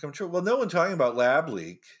was going to come true. Well, no one talking about lab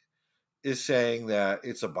leak is saying that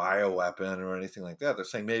it's a bioweapon or anything like that. They're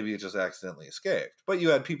saying maybe it just accidentally escaped. But you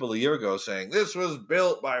had people a year ago saying this was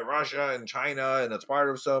built by Russia and China and it's part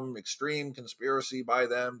of some extreme conspiracy by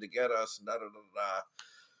them to get us and da da da da.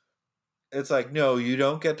 It's like, no, you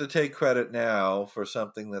don't get to take credit now for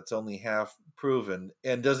something that's only half proven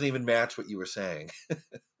and doesn't even match what you were saying.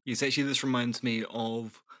 Yes, actually, this reminds me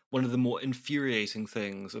of one of the more infuriating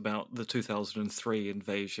things about the 2003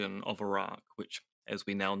 invasion of Iraq, which, as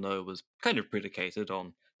we now know, was kind of predicated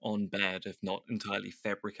on bad, if not entirely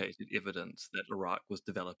fabricated evidence that Iraq was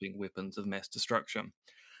developing weapons of mass destruction.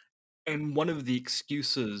 And one of the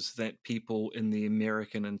excuses that people in the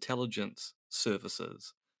American intelligence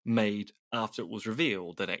services made after it was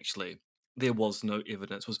revealed that actually there was no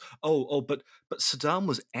evidence was, but Saddam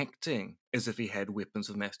was acting as if he had weapons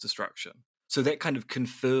of mass destruction. So that kind of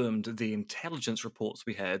confirmed the intelligence reports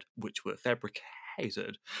we had, which were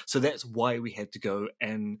fabricated. So that's why we had to go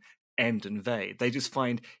and invade. They just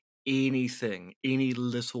find anything, any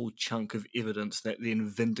little chunk of evidence that then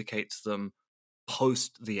vindicates them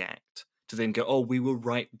post the act to then go, we were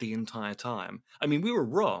right the entire time. I mean, we were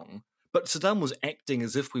wrong, but Saddam was acting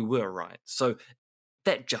as if we were right. So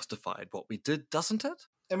that justified what we did, doesn't it?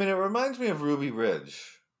 I mean, it reminds me of Ruby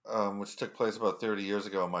Ridge, which took place about 30 years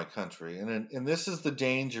ago in my country. And this is the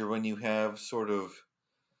danger when you have sort of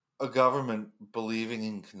a government believing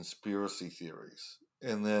in conspiracy theories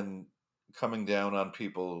and then coming down on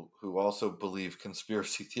people who also believe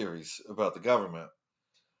conspiracy theories about the government.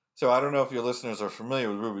 So I don't know if your listeners are familiar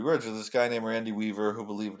with Ruby Ridge. There's this guy named Randy Weaver who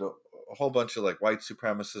believed a whole bunch of like white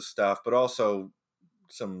supremacist stuff, but also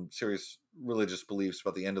some serious religious beliefs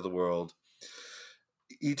about the end of the world.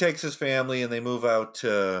 He takes his family and they move out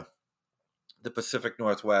to the Pacific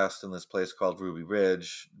Northwest in this place called Ruby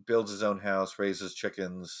Ridge, builds his own house, raises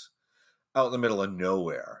chickens out in the middle of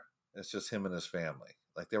nowhere. It's just him and his family.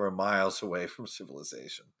 Like they were miles away from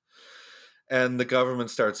civilization. And the government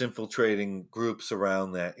starts infiltrating groups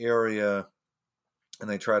around that area, and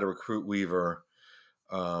they try to recruit Weaver.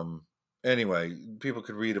 Anyway, people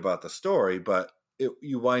could read about the story, but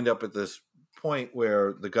you wind up at this point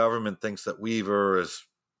where the government thinks that Weaver is...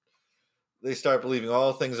 They start believing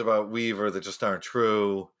all things about Weaver that just aren't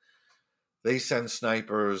true. They send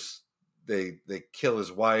snipers. They kill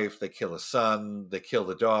his wife. They kill his son. They kill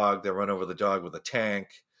the dog. They run over the dog with a tank.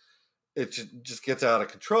 It just gets out of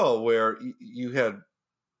control, where you had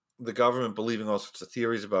the government believing all sorts of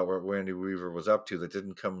theories about what Randy Weaver was up to that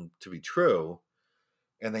didn't come to be true.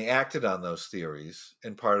 And they acted on those theories.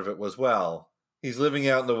 And part of it was, well, he's living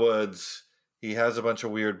out in the woods. He has a bunch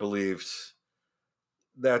of weird beliefs.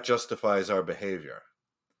 That justifies our behavior.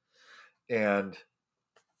 And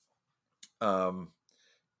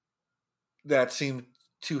that seemed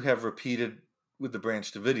to have repeated with the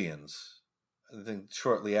Branch Davidians. I think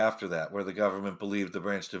shortly after that, where the government believed the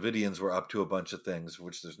Branch Davidians were up to a bunch of things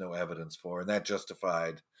which there's no evidence for, and that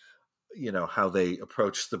justified, how they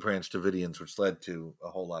approached the Branch Davidians, which led to a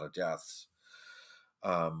whole lot of deaths.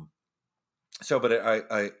 But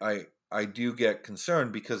I do get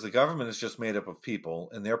concerned because the government is just made up of people,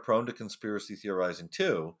 and they're prone to conspiracy theorizing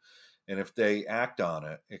too. And if they act on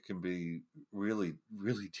it, it can be really,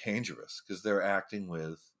 really dangerous because they're acting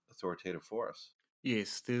with authoritative force.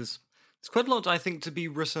 Yes, there's quite a lot, I think, to be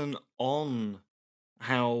written on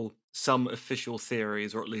how some official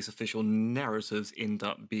theories, or at least official narratives, end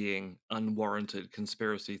up being unwarranted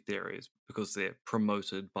conspiracy theories because they're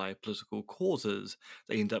promoted by political causes.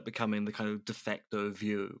 They end up becoming the kind of de facto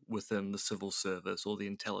view within the civil service or the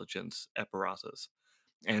intelligence apparatus.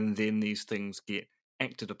 And then these things get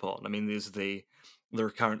acted upon. I mean, there's the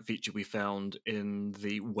recurrent feature we found in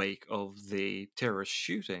the wake of the terrorist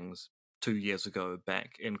shootings 2 years ago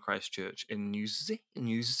back in Christchurch in New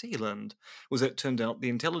Zealand was that it turned out the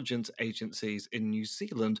intelligence agencies in New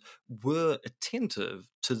Zealand were attentive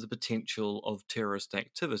to the potential of terrorist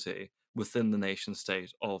activity within the nation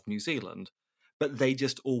state of New Zealand, but they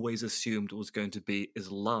just always assumed it was going to be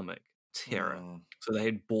Islamic terror. So they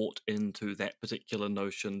had bought into that particular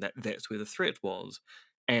notion that that's where the threat was.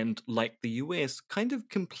 And like the US, kind of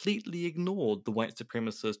completely ignored the white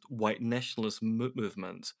supremacist, white nationalist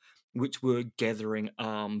movements, which were gathering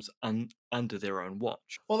arms under their own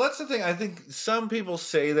watch. Well, that's the thing. I think some people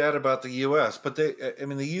say that about the U.S., but the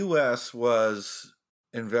U.S. was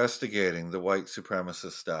investigating the white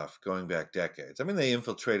supremacist stuff going back decades. I mean, they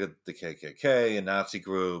infiltrated the KKK and Nazi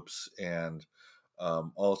groups and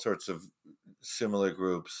all sorts of similar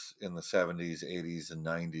groups in the 70s, 80s, and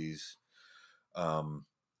 90s.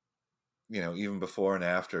 Even before and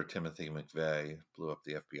after Timothy McVeigh blew up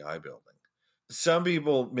the FBI building. Some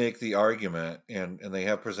people make the argument, and they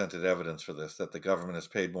have presented evidence for this, that the government has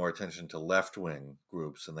paid more attention to left-wing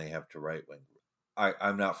groups than they have to right-wing groups.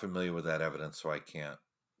 I'm not familiar with that evidence, so I can't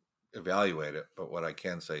evaluate it. But what I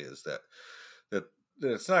can say is that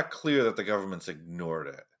it's not clear that the government's ignored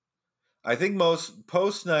it. I think most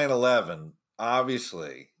post 9/11,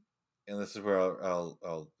 obviously, and this is where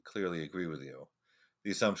I'll clearly agree with you,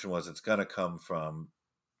 the assumption was it's going to come from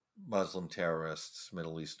Muslim terrorists,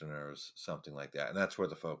 Middle Easterners, something like that. And that's where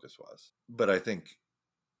the focus was. But I think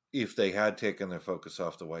if they had taken their focus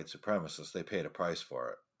off the white supremacists, they paid a price for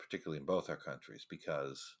it, particularly in both our countries,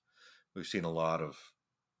 because we've seen a lot of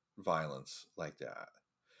violence like that.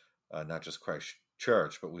 Not just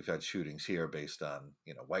Christchurch, but we've had shootings here based on,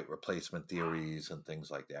 white replacement theories and things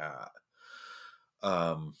like that.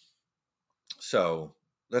 So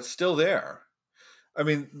that's still there. I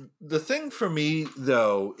mean, the thing for me,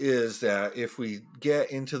 though, is that if we get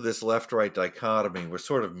into this left-right dichotomy, we're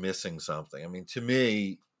sort of missing something. I mean, to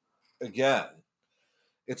me, again,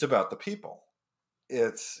 it's about the people.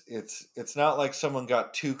 It's not like someone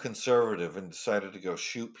got too conservative and decided to go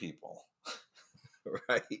shoot people,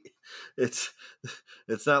 right? It's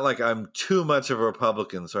not like I'm too much of a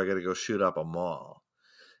Republican, so I got to go shoot up a mall.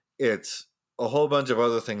 It's a whole bunch of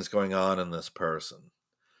other things going on in this person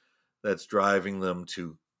that's driving them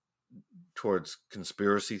towards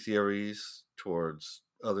conspiracy theories, towards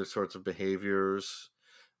other sorts of behaviors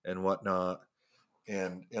and whatnot.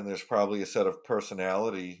 And there's probably a set of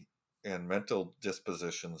personality and mental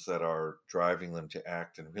dispositions that are driving them to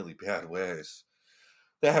act in really bad ways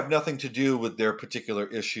that have nothing to do with their particular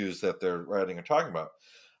issues that they're writing or talking about.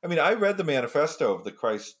 I mean, I read the manifesto of the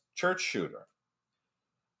Christchurch shooter.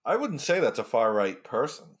 I wouldn't say that's a far-right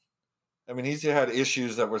person. I mean, he's had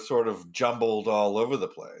issues that were sort of jumbled all over the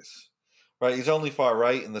place, right? He's only far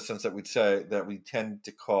right in the sense that we'd say that we tend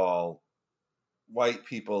to call white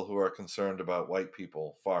people who are concerned about white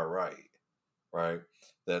people far right, right?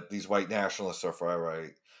 That these white nationalists are far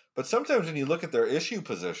right. But sometimes when you look at their issue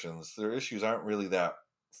positions, their issues aren't really that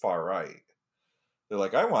far right. They're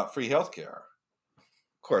like, I want free healthcare.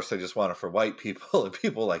 Of course, they just want it for white people and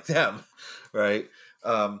people like them, right?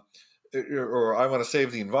 Or I want to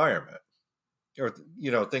save the environment. Or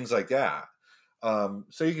things like that.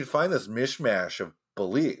 So you can find this mishmash of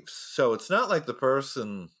beliefs. So it's not like the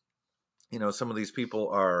person, some of these people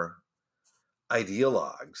are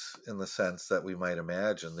ideologues in the sense that we might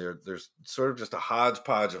imagine. There's sort of just a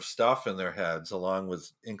hodgepodge of stuff in their heads, along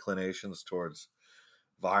with inclinations towards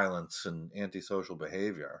violence and antisocial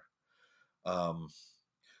behavior. So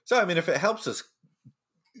I mean, if it helps us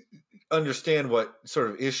understand what sort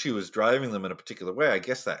of issue is driving them in a particular way, I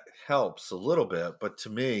guess that helps a little bit. But to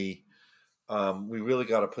me, we really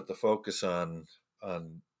got to put the focus on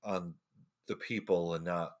the people and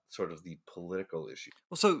not sort of the political issue.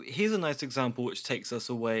 Well, so here's a nice example which takes us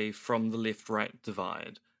away from the left-right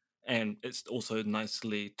divide, and it's also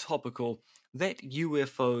nicely topical. That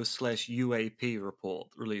UFO/UAP report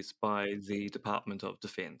released by the Department of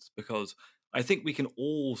Defense, because I think we can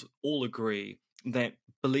all agree that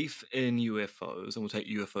belief in UFOs, and we'll take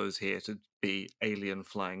UFOs here to be alien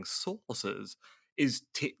flying saucers,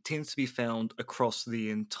 tends to be found across the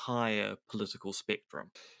entire political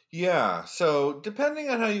spectrum. Yeah, so depending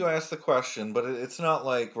on how you ask the question, but it's not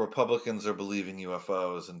like Republicans are believing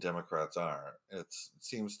UFOs and Democrats aren't. It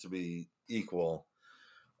seems to be equal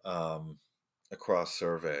across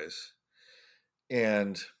surveys.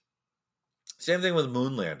 And same thing with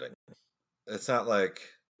moon landing. It's not like...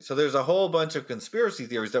 So there's a whole bunch of conspiracy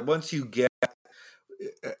theories that once you get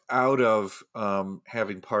out of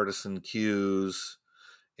having partisan cues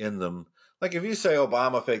in them, like if you say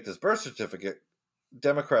Obama faked his birth certificate,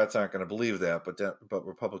 Democrats aren't going to believe that, but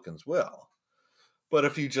Republicans will. But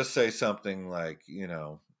if you just say something like,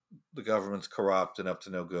 the government's corrupt and up to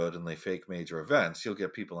no good and they fake major events, you'll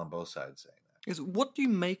get people on both sides saying that. Is what do you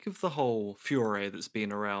make of the whole furor that's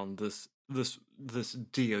been around this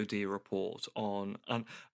DoD report on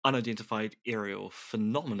unidentified aerial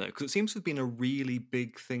phenomena? Because it seems to have been a really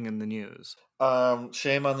big thing in the news.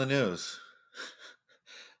 Shame on the news.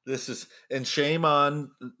 And shame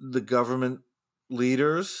on the government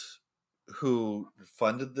leaders who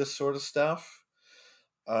funded this sort of stuff.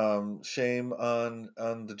 Shame on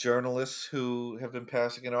the journalists who have been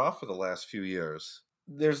passing it off for the last few years.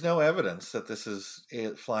 There's no evidence that this is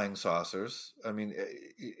flying saucers. I mean,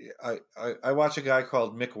 I watch a guy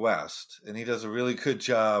called Mick West, and he does a really good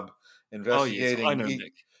job Oh yes, I investigating. know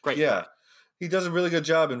Nick. Great Yeah, guy. he does a really good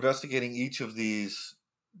job investigating each of these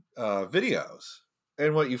videos.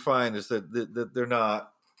 And what you find is that they're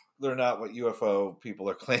not what UFO people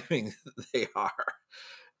are claiming they are.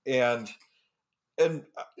 And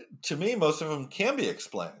to me, most of them can be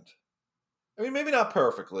explained. I mean, maybe not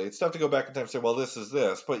perfectly. It's tough to go back in time and say, well, this is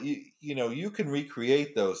this, but you can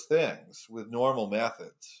recreate those things with normal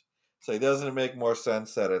methods. So doesn't it make more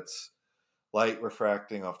sense that it's light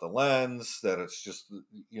refracting off the lens, that it's just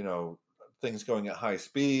things going at high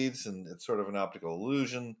speeds, and it's sort of an optical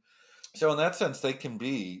illusion? So in that sense, they can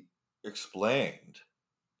be explained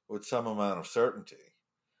with some amount of certainty.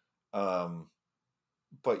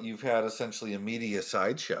 But you've had essentially a media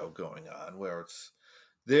sideshow going on where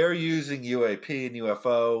they're using UAP and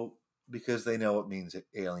UFO because they know it means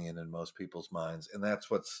alien in most people's minds, and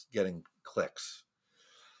that's what's getting clicks.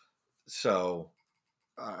 So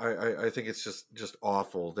I think it's just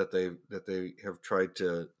awful that they have tried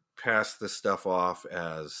to pass this stuff off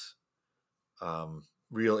as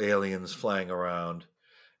real aliens flying around.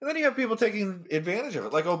 And then you have people taking advantage of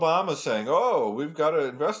it, like Obama saying, "Oh, we've got to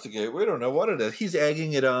investigate. We don't know what it is." He's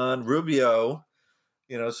egging it on. Rubio,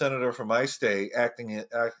 senator from my state, acting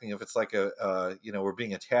if it's like we're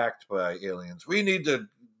being attacked by aliens. We need to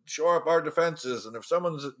shore up our defenses, and if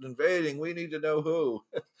someone's invading, we need to know who.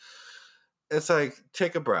 It's like,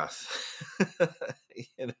 take a breath,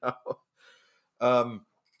 you know.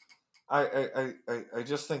 I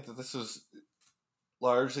just think that this is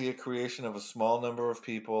largely a creation of a small number of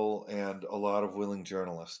people and a lot of willing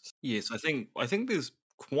journalists. Yes, I think there's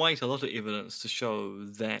quite a lot of evidence to show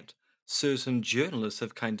that certain journalists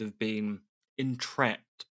have kind of been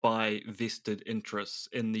entrapped by vested interests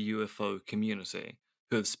in the UFO community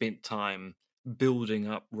who have spent time building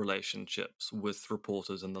up relationships with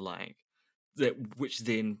reporters and the like. Which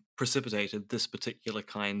then precipitated this particular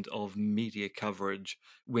kind of media coverage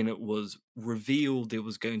when it was revealed there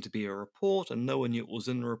was going to be a report and no one knew it was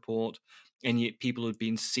in the report, and yet people had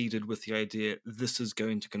been seeded with the idea this is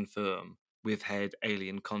going to confirm we've had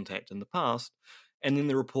alien contact in the past, and then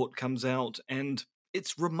the report comes out and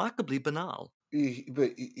it's remarkably banal.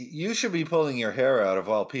 But you should be pulling your hair out of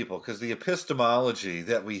all people, because the epistemology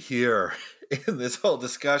that we hear in this whole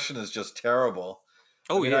discussion is just terrible.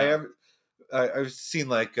 I Oh mean, yeah. I've seen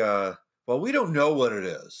like, well, we don't know what it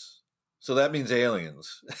is, so that means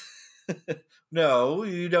aliens. No,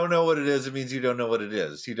 you don't know what it is. It means you don't know what it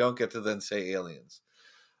is. You don't get to then say aliens.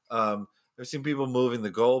 I've seen people moving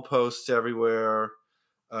the goalposts everywhere.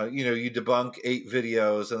 You debunk 8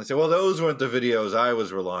 videos and they say, well, those weren't the videos I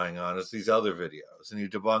was relying on. It's these other videos. And you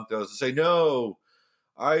debunk those and say, no,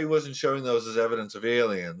 I wasn't showing those as evidence of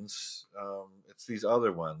aliens. It's these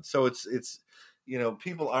other ones. So it's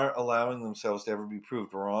people aren't allowing themselves to ever be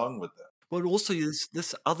proved wrong with them. But also there's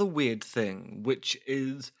this other weird thing, which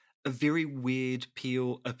is a very weird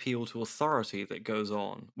appeal to authority that goes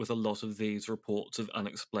on with a lot of these reports of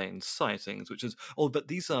unexplained sightings, which is, oh, but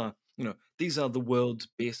these are the world's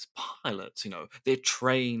best pilots, they're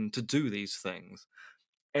trained to do these things.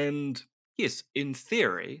 And yes, in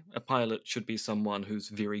theory, a pilot should be someone who's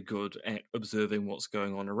very good at observing what's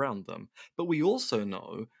going on around them. But we also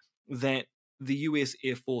know that the US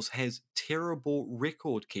Air Force has terrible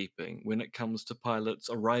record keeping when it comes to pilots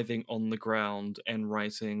arriving on the ground and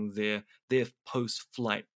writing their post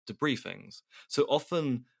flight debriefings. So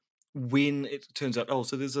often when it turns out, oh,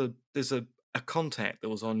 so there's a contact that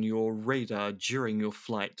was on your radar during your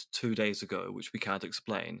flight 2 days ago, which we can't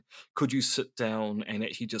explain. Could you sit down and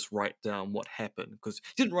actually just write down what happened? Because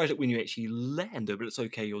you didn't write it when you actually landed, but it's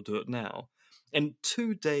okay, you'll do it now. And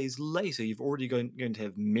 2 days later, you've already going to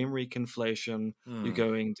have memory conflation, you're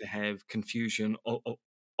going to have confusion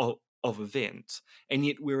of events. And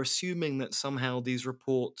yet we're assuming that somehow these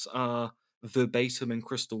reports are verbatim and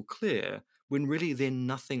crystal clear, when really they're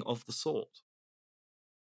nothing of the sort.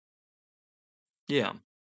 Yeah.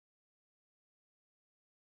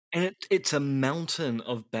 And it's a mountain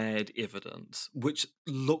of bad evidence, which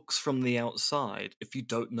looks from the outside, if you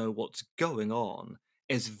don't know what's going on,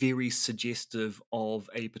 as very suggestive of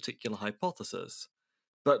a particular hypothesis.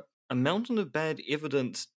 But a mountain of bad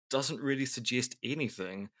evidence doesn't really suggest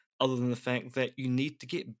anything other than the fact that you need to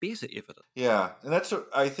get better evidence. Yeah, and that's what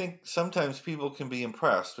I think sometimes people can be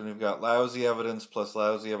impressed when you've got lousy evidence plus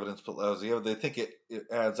lousy evidence plus lousy evidence. They think it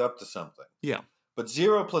adds up to something. Yeah. But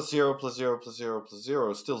 0 plus 0 plus 0 plus 0 plus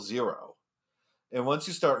 0 is still 0. And once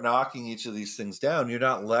you start knocking each of these things down, you're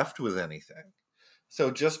not left with anything.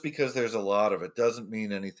 So just because there's a lot of it doesn't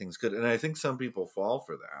mean anything's good. And I think some people fall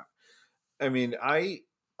for that. I mean,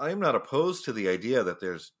 I'm not opposed to the idea that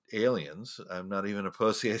there's aliens. I'm not even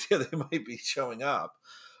opposed to the idea they might be showing up.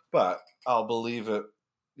 But I'll believe it,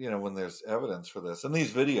 when there's evidence for this. And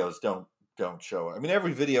these videos don't show it. I mean,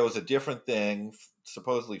 every video is a different thing,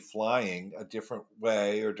 supposedly flying a different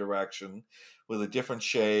way or direction with a different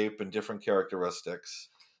shape and different characteristics.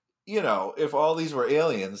 If all these were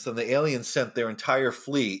aliens, then the aliens sent their entire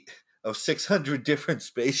fleet of 600 different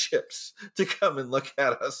spaceships to come and look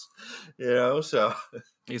at us, so.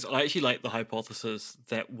 Yes, I actually like the hypothesis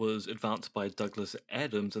that was advanced by Douglas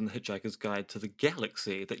Adams in The Hitchhiker's Guide to the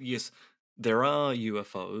Galaxy that yes, there are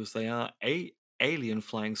UFOs, they are alien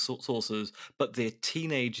flying saucers, but they're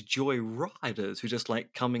teenage joy riders who just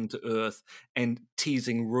like coming to Earth and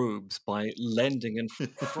teasing rubes by landing in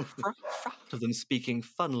front of them, speaking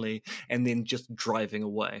funnily, and then just driving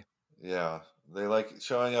away. Yeah, they like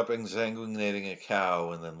showing up and exsanguinating a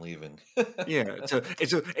cow and then leaving. Yeah,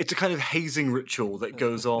 it's a kind of hazing ritual that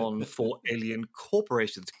goes on for alien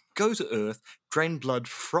corporations. Go to Earth, drain blood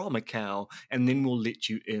from a cow, and then we'll let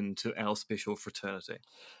you into our special fraternity.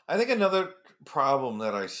 I think another problem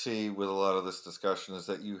that I see with a lot of this discussion is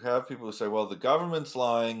that you have people who say, well, the government's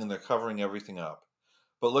lying and they're covering everything up.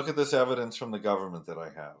 But look at this evidence from the government that I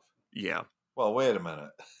have. Yeah. Well, wait a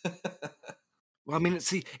minute. Well, I mean,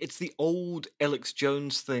 it's the old Alex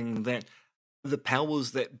Jones thing that the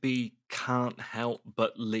powers that be can't help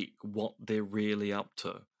but leak what they're really up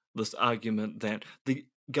to. This argument that the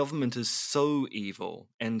government is so evil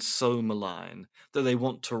and so malign that they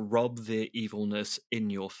want to rub their evilness in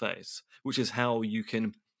your face, which is how you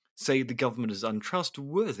can say the government is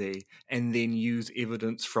untrustworthy and then use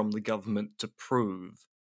evidence from the government to prove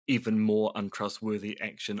even more untrustworthy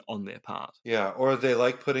action on their part. Yeah, or they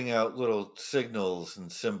like putting out little signals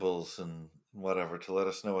and symbols and whatever to let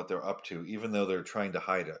us know what they're up to, even though they're trying to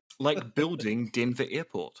hide it. Like building Denver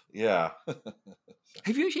Airport. Yeah.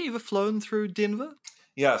 Have you actually ever flown through Denver?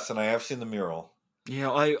 Yes, and I have seen the mural. Yeah,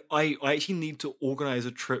 I actually need to organize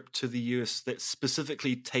a trip to the US that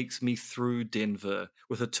specifically takes me through Denver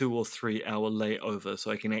with a 2 or 3 hour layover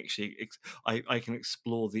so I can actually I can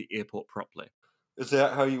explore the airport properly. Is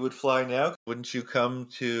that how you would fly now? Wouldn't you come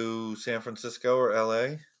to San Francisco or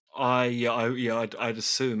LA? I'd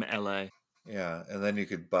assume LA. Yeah, and then you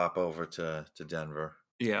could bop over to Denver.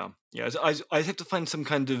 Yeah. I have to find some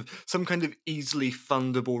kind of easily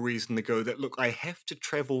fundable reason to go that look, I have to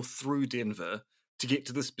travel through Denver to get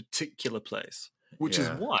to this particular place. Which is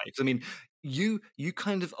why, 'cause, I mean, you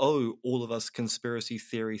kind of owe all of us conspiracy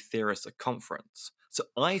theory theorists a conference. So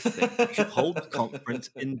I think you should hold the conference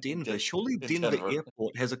in Denver. Surely Denver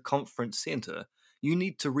Airport has a conference center. You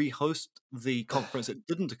need to rehost the conference that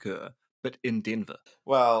didn't occur, but in Denver.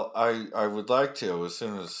 Well, I would like to as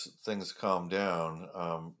soon as things calm down,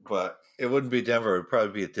 but it wouldn't be Denver. It would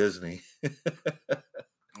probably be at Disney.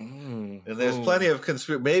 And there's plenty of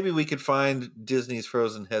maybe we could find Disney's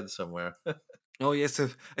frozen head somewhere. Oh yes,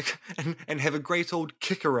 and have a great old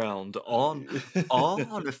kick around on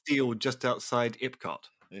a field just outside Epcot.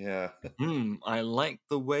 Yeah. I like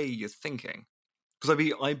the way you're thinking.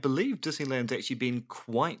 Because I believe Disneyland's actually been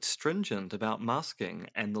quite stringent about masking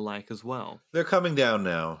and the like as well. They're coming down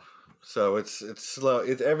now, so it's slow.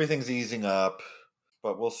 Everything's easing up,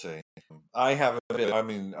 but we'll see. I haven't been. I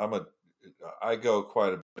mean, I go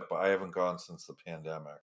quite a bit, but I haven't gone since the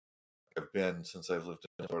pandemic. I've been since I've lived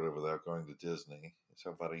in Florida without going to Disney.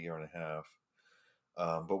 So about a year and a half.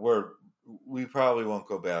 But we probably won't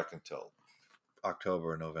go back until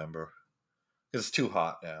October or November. It's too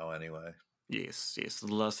hot now anyway. Yes.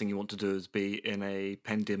 The last thing you want to do is be in a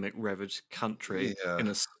pandemic-ravaged country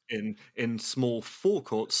in small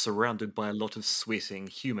forecourts surrounded by a lot of sweating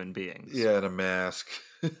human beings. Yeah, and a mask.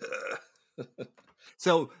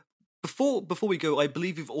 So, before we go, I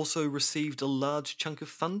believe you've also received a large chunk of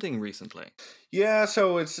funding recently. Yeah,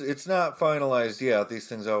 so it's not finalized yet. These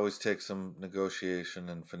things always take some negotiation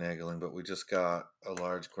and finagling, but we just got a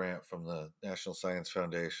large grant from the National Science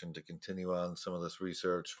Foundation to continue on some of this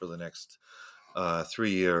research for the next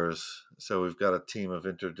 3 years. So we've got a team of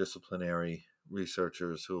interdisciplinary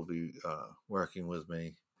researchers who will be working with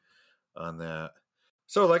me on that.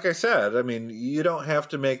 So, like I said, I mean, you don't have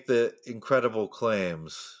to make the incredible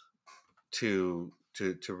claims to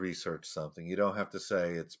research something. You don't have to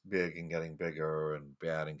say it's big and getting bigger and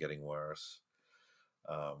bad and getting worse.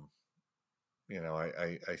 I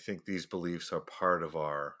think these beliefs are part of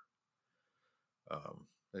our.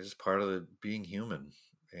 They're just part of the being human,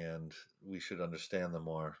 and we should understand them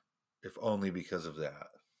more, if only because of that.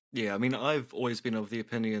 Yeah, I mean, I've always been of the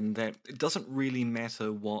opinion that it doesn't really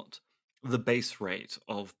matter what the base rate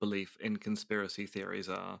of belief in conspiracy theories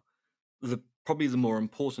are. Probably the more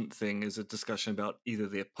important thing is a discussion about either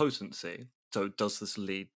their potency, so does this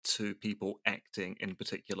lead to people acting in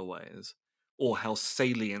particular ways, or how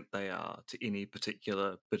salient they are to any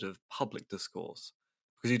particular bit of public discourse.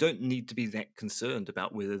 Because you don't need to be that concerned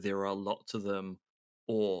about whether there are lots of them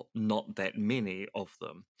or not that many of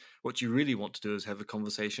them. What you really want to do is have a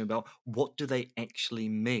conversation about what do they actually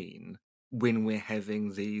mean when we're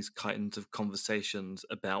having these kinds of conversations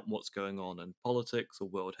about what's going on in politics or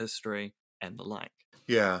world history and the like.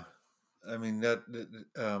 Yeah, I mean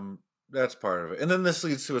that's part of it. And then this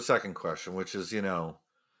leads to a second question, which is, a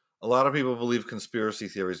lot of people believe conspiracy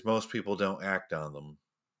theories. Most people don't act on them.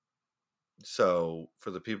 So for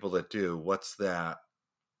the people that do, what's that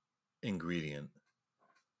ingredient?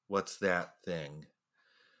 What's that thing?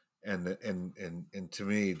 And to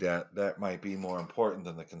me, that might be more important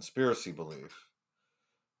than the conspiracy belief,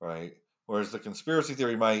 right? Whereas the conspiracy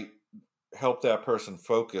theory might help that person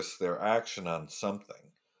focus their action on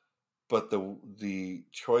something, but the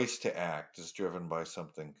choice to act is driven by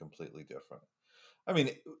something completely different. I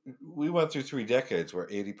mean, we went through 3 decades where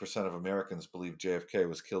 80% of Americans believed JFK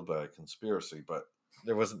was killed by a conspiracy, but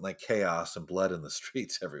there wasn't like chaos and blood in the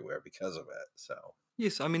streets everywhere because of it. So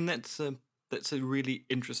yes, I mean that's a really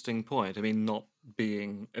interesting point. I mean, not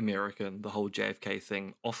being American, the whole JFK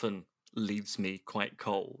thing often leaves me quite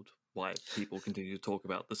cold. Why people continue to talk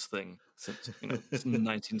about this thing since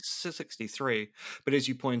 1963. But as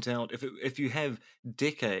you point out, if you have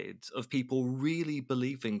decades of people really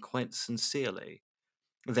believing quite sincerely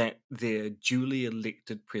that their duly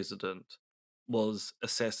elected president was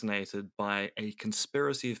assassinated by a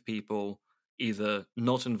conspiracy of people, either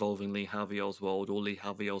not involving Lee Harvey Oswald or Lee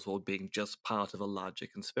Harvey Oswald being just part of a larger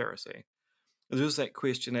conspiracy. There's that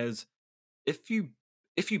question as if you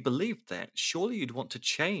believed that, surely you'd want to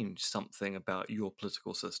change something about your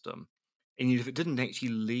political system. And if it didn't actually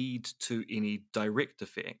lead to any direct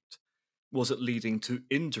effect, was it leading to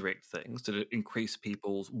indirect things? Did it increase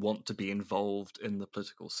people's want to be involved in the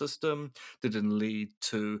political system? Did it lead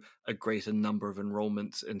to a greater number of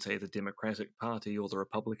enrollments in, say, the Democratic Party or the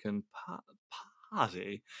Republican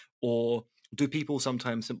Party? Or do people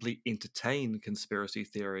sometimes simply entertain conspiracy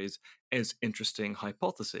theories as interesting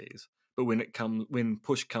hypotheses, but when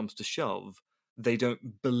push comes to shove, they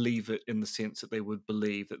don't believe it in the sense that they would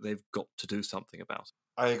believe that they've got to do something about it?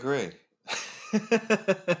 I agree.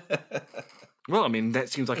 Well, I mean, that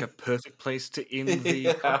seems like a perfect place to end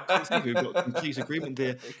the conversation. We've got complete agreement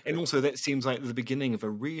there. And also, that seems like the beginning of a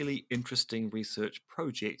really interesting research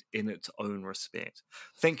project in its own respect.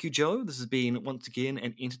 Thank you, Joe. This has been, once again,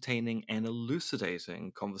 an entertaining and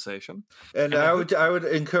elucidating conversation. And I would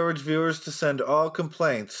encourage viewers to send all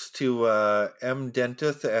complaints to M.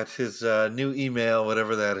 Dentith at his new email,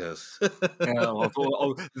 whatever that is.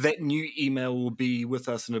 That new email will be with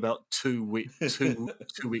us in about 2 weeks,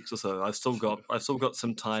 2 weeks or so. I've still got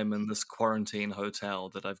some time in this quarantine hotel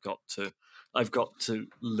that I've got to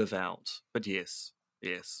live out. But yes.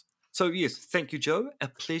 So yes, thank you, Joe. A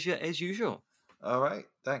pleasure as usual. All right,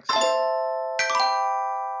 thanks.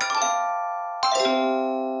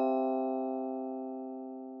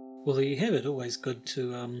 Well, there you have it. Always good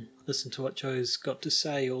to listen to what Joe's got to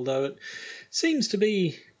say, although it seems to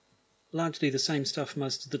be largely the same stuff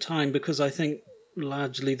most of the time, because I think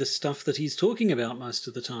largely the stuff that he's talking about most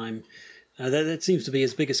of the time, that seems to be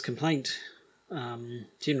his biggest complaint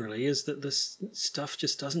generally, is that this stuff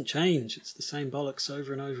just doesn't change. It's the same bollocks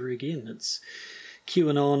over and over again. It's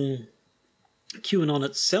QAnon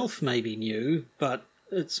itself may be new, but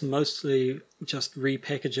it's mostly just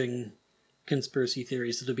repackaging conspiracy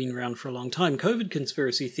theories that have been around for a long time. COVID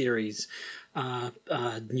conspiracy theories are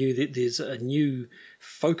new. There's a new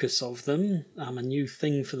focus of them, a new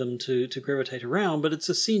thing for them to gravitate around, but it's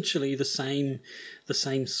essentially the same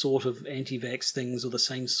sort of anti-vax things or the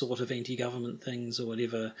same sort of anti-government things or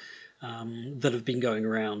whatever that have been going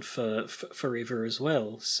around for forever as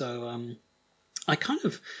well. So I kind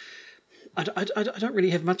of I don't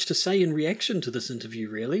really have much to say in reaction to this interview,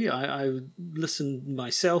 really. I listened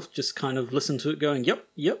myself, just kind of listened to it going, yep,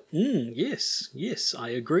 yes, I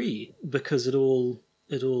agree, because it all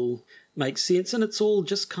makes sense, and it's all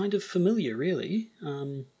just kind of familiar, really.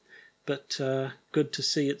 But good to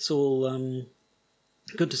see it's all...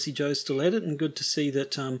 good to see Joe's still at it, and good to see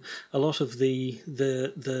that a lot of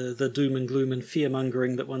the doom and gloom and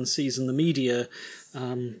fear-mongering that one sees in the media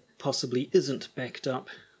possibly isn't backed up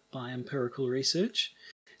by empirical research.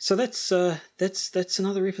 So that's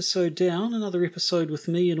another episode down, another episode with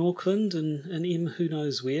me in Auckland and Em who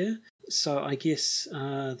knows where. So I guess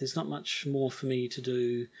there's not much more for me to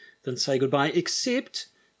do than say goodbye, except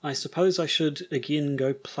I suppose I should again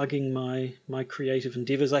go plugging my creative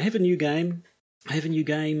endeavours. I have a new game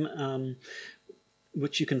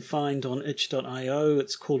which you can find on itch.io.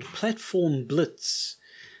 It's called Platform Blitz,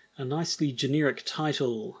 a nicely generic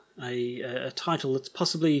title, a title that's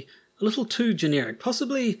possibly a little too generic,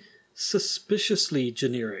 possibly suspiciously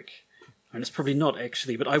generic. And it's probably not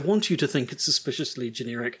actually, but I want you to think it's suspiciously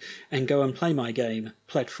generic and go and play my game,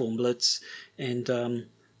 Platform Blitz, and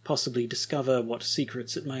possibly discover what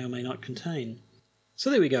secrets it may or may not contain. So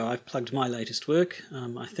there we go. I've plugged my latest work.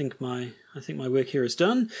 I think my work here is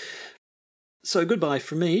done. So goodbye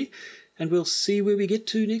from me, and we'll see where we get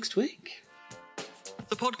to next week.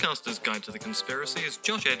 The Podcaster's Guide to the Conspiracy is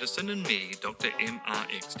Josh Edison and me, Dr.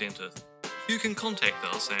 M.R.X. Dentith. You can contact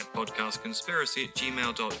us at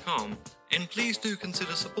podcastconspiracy@gmail.com, and please do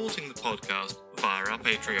consider supporting the podcast via our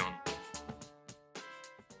Patreon.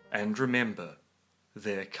 And remember,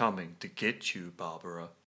 they're coming to get you, Barbara.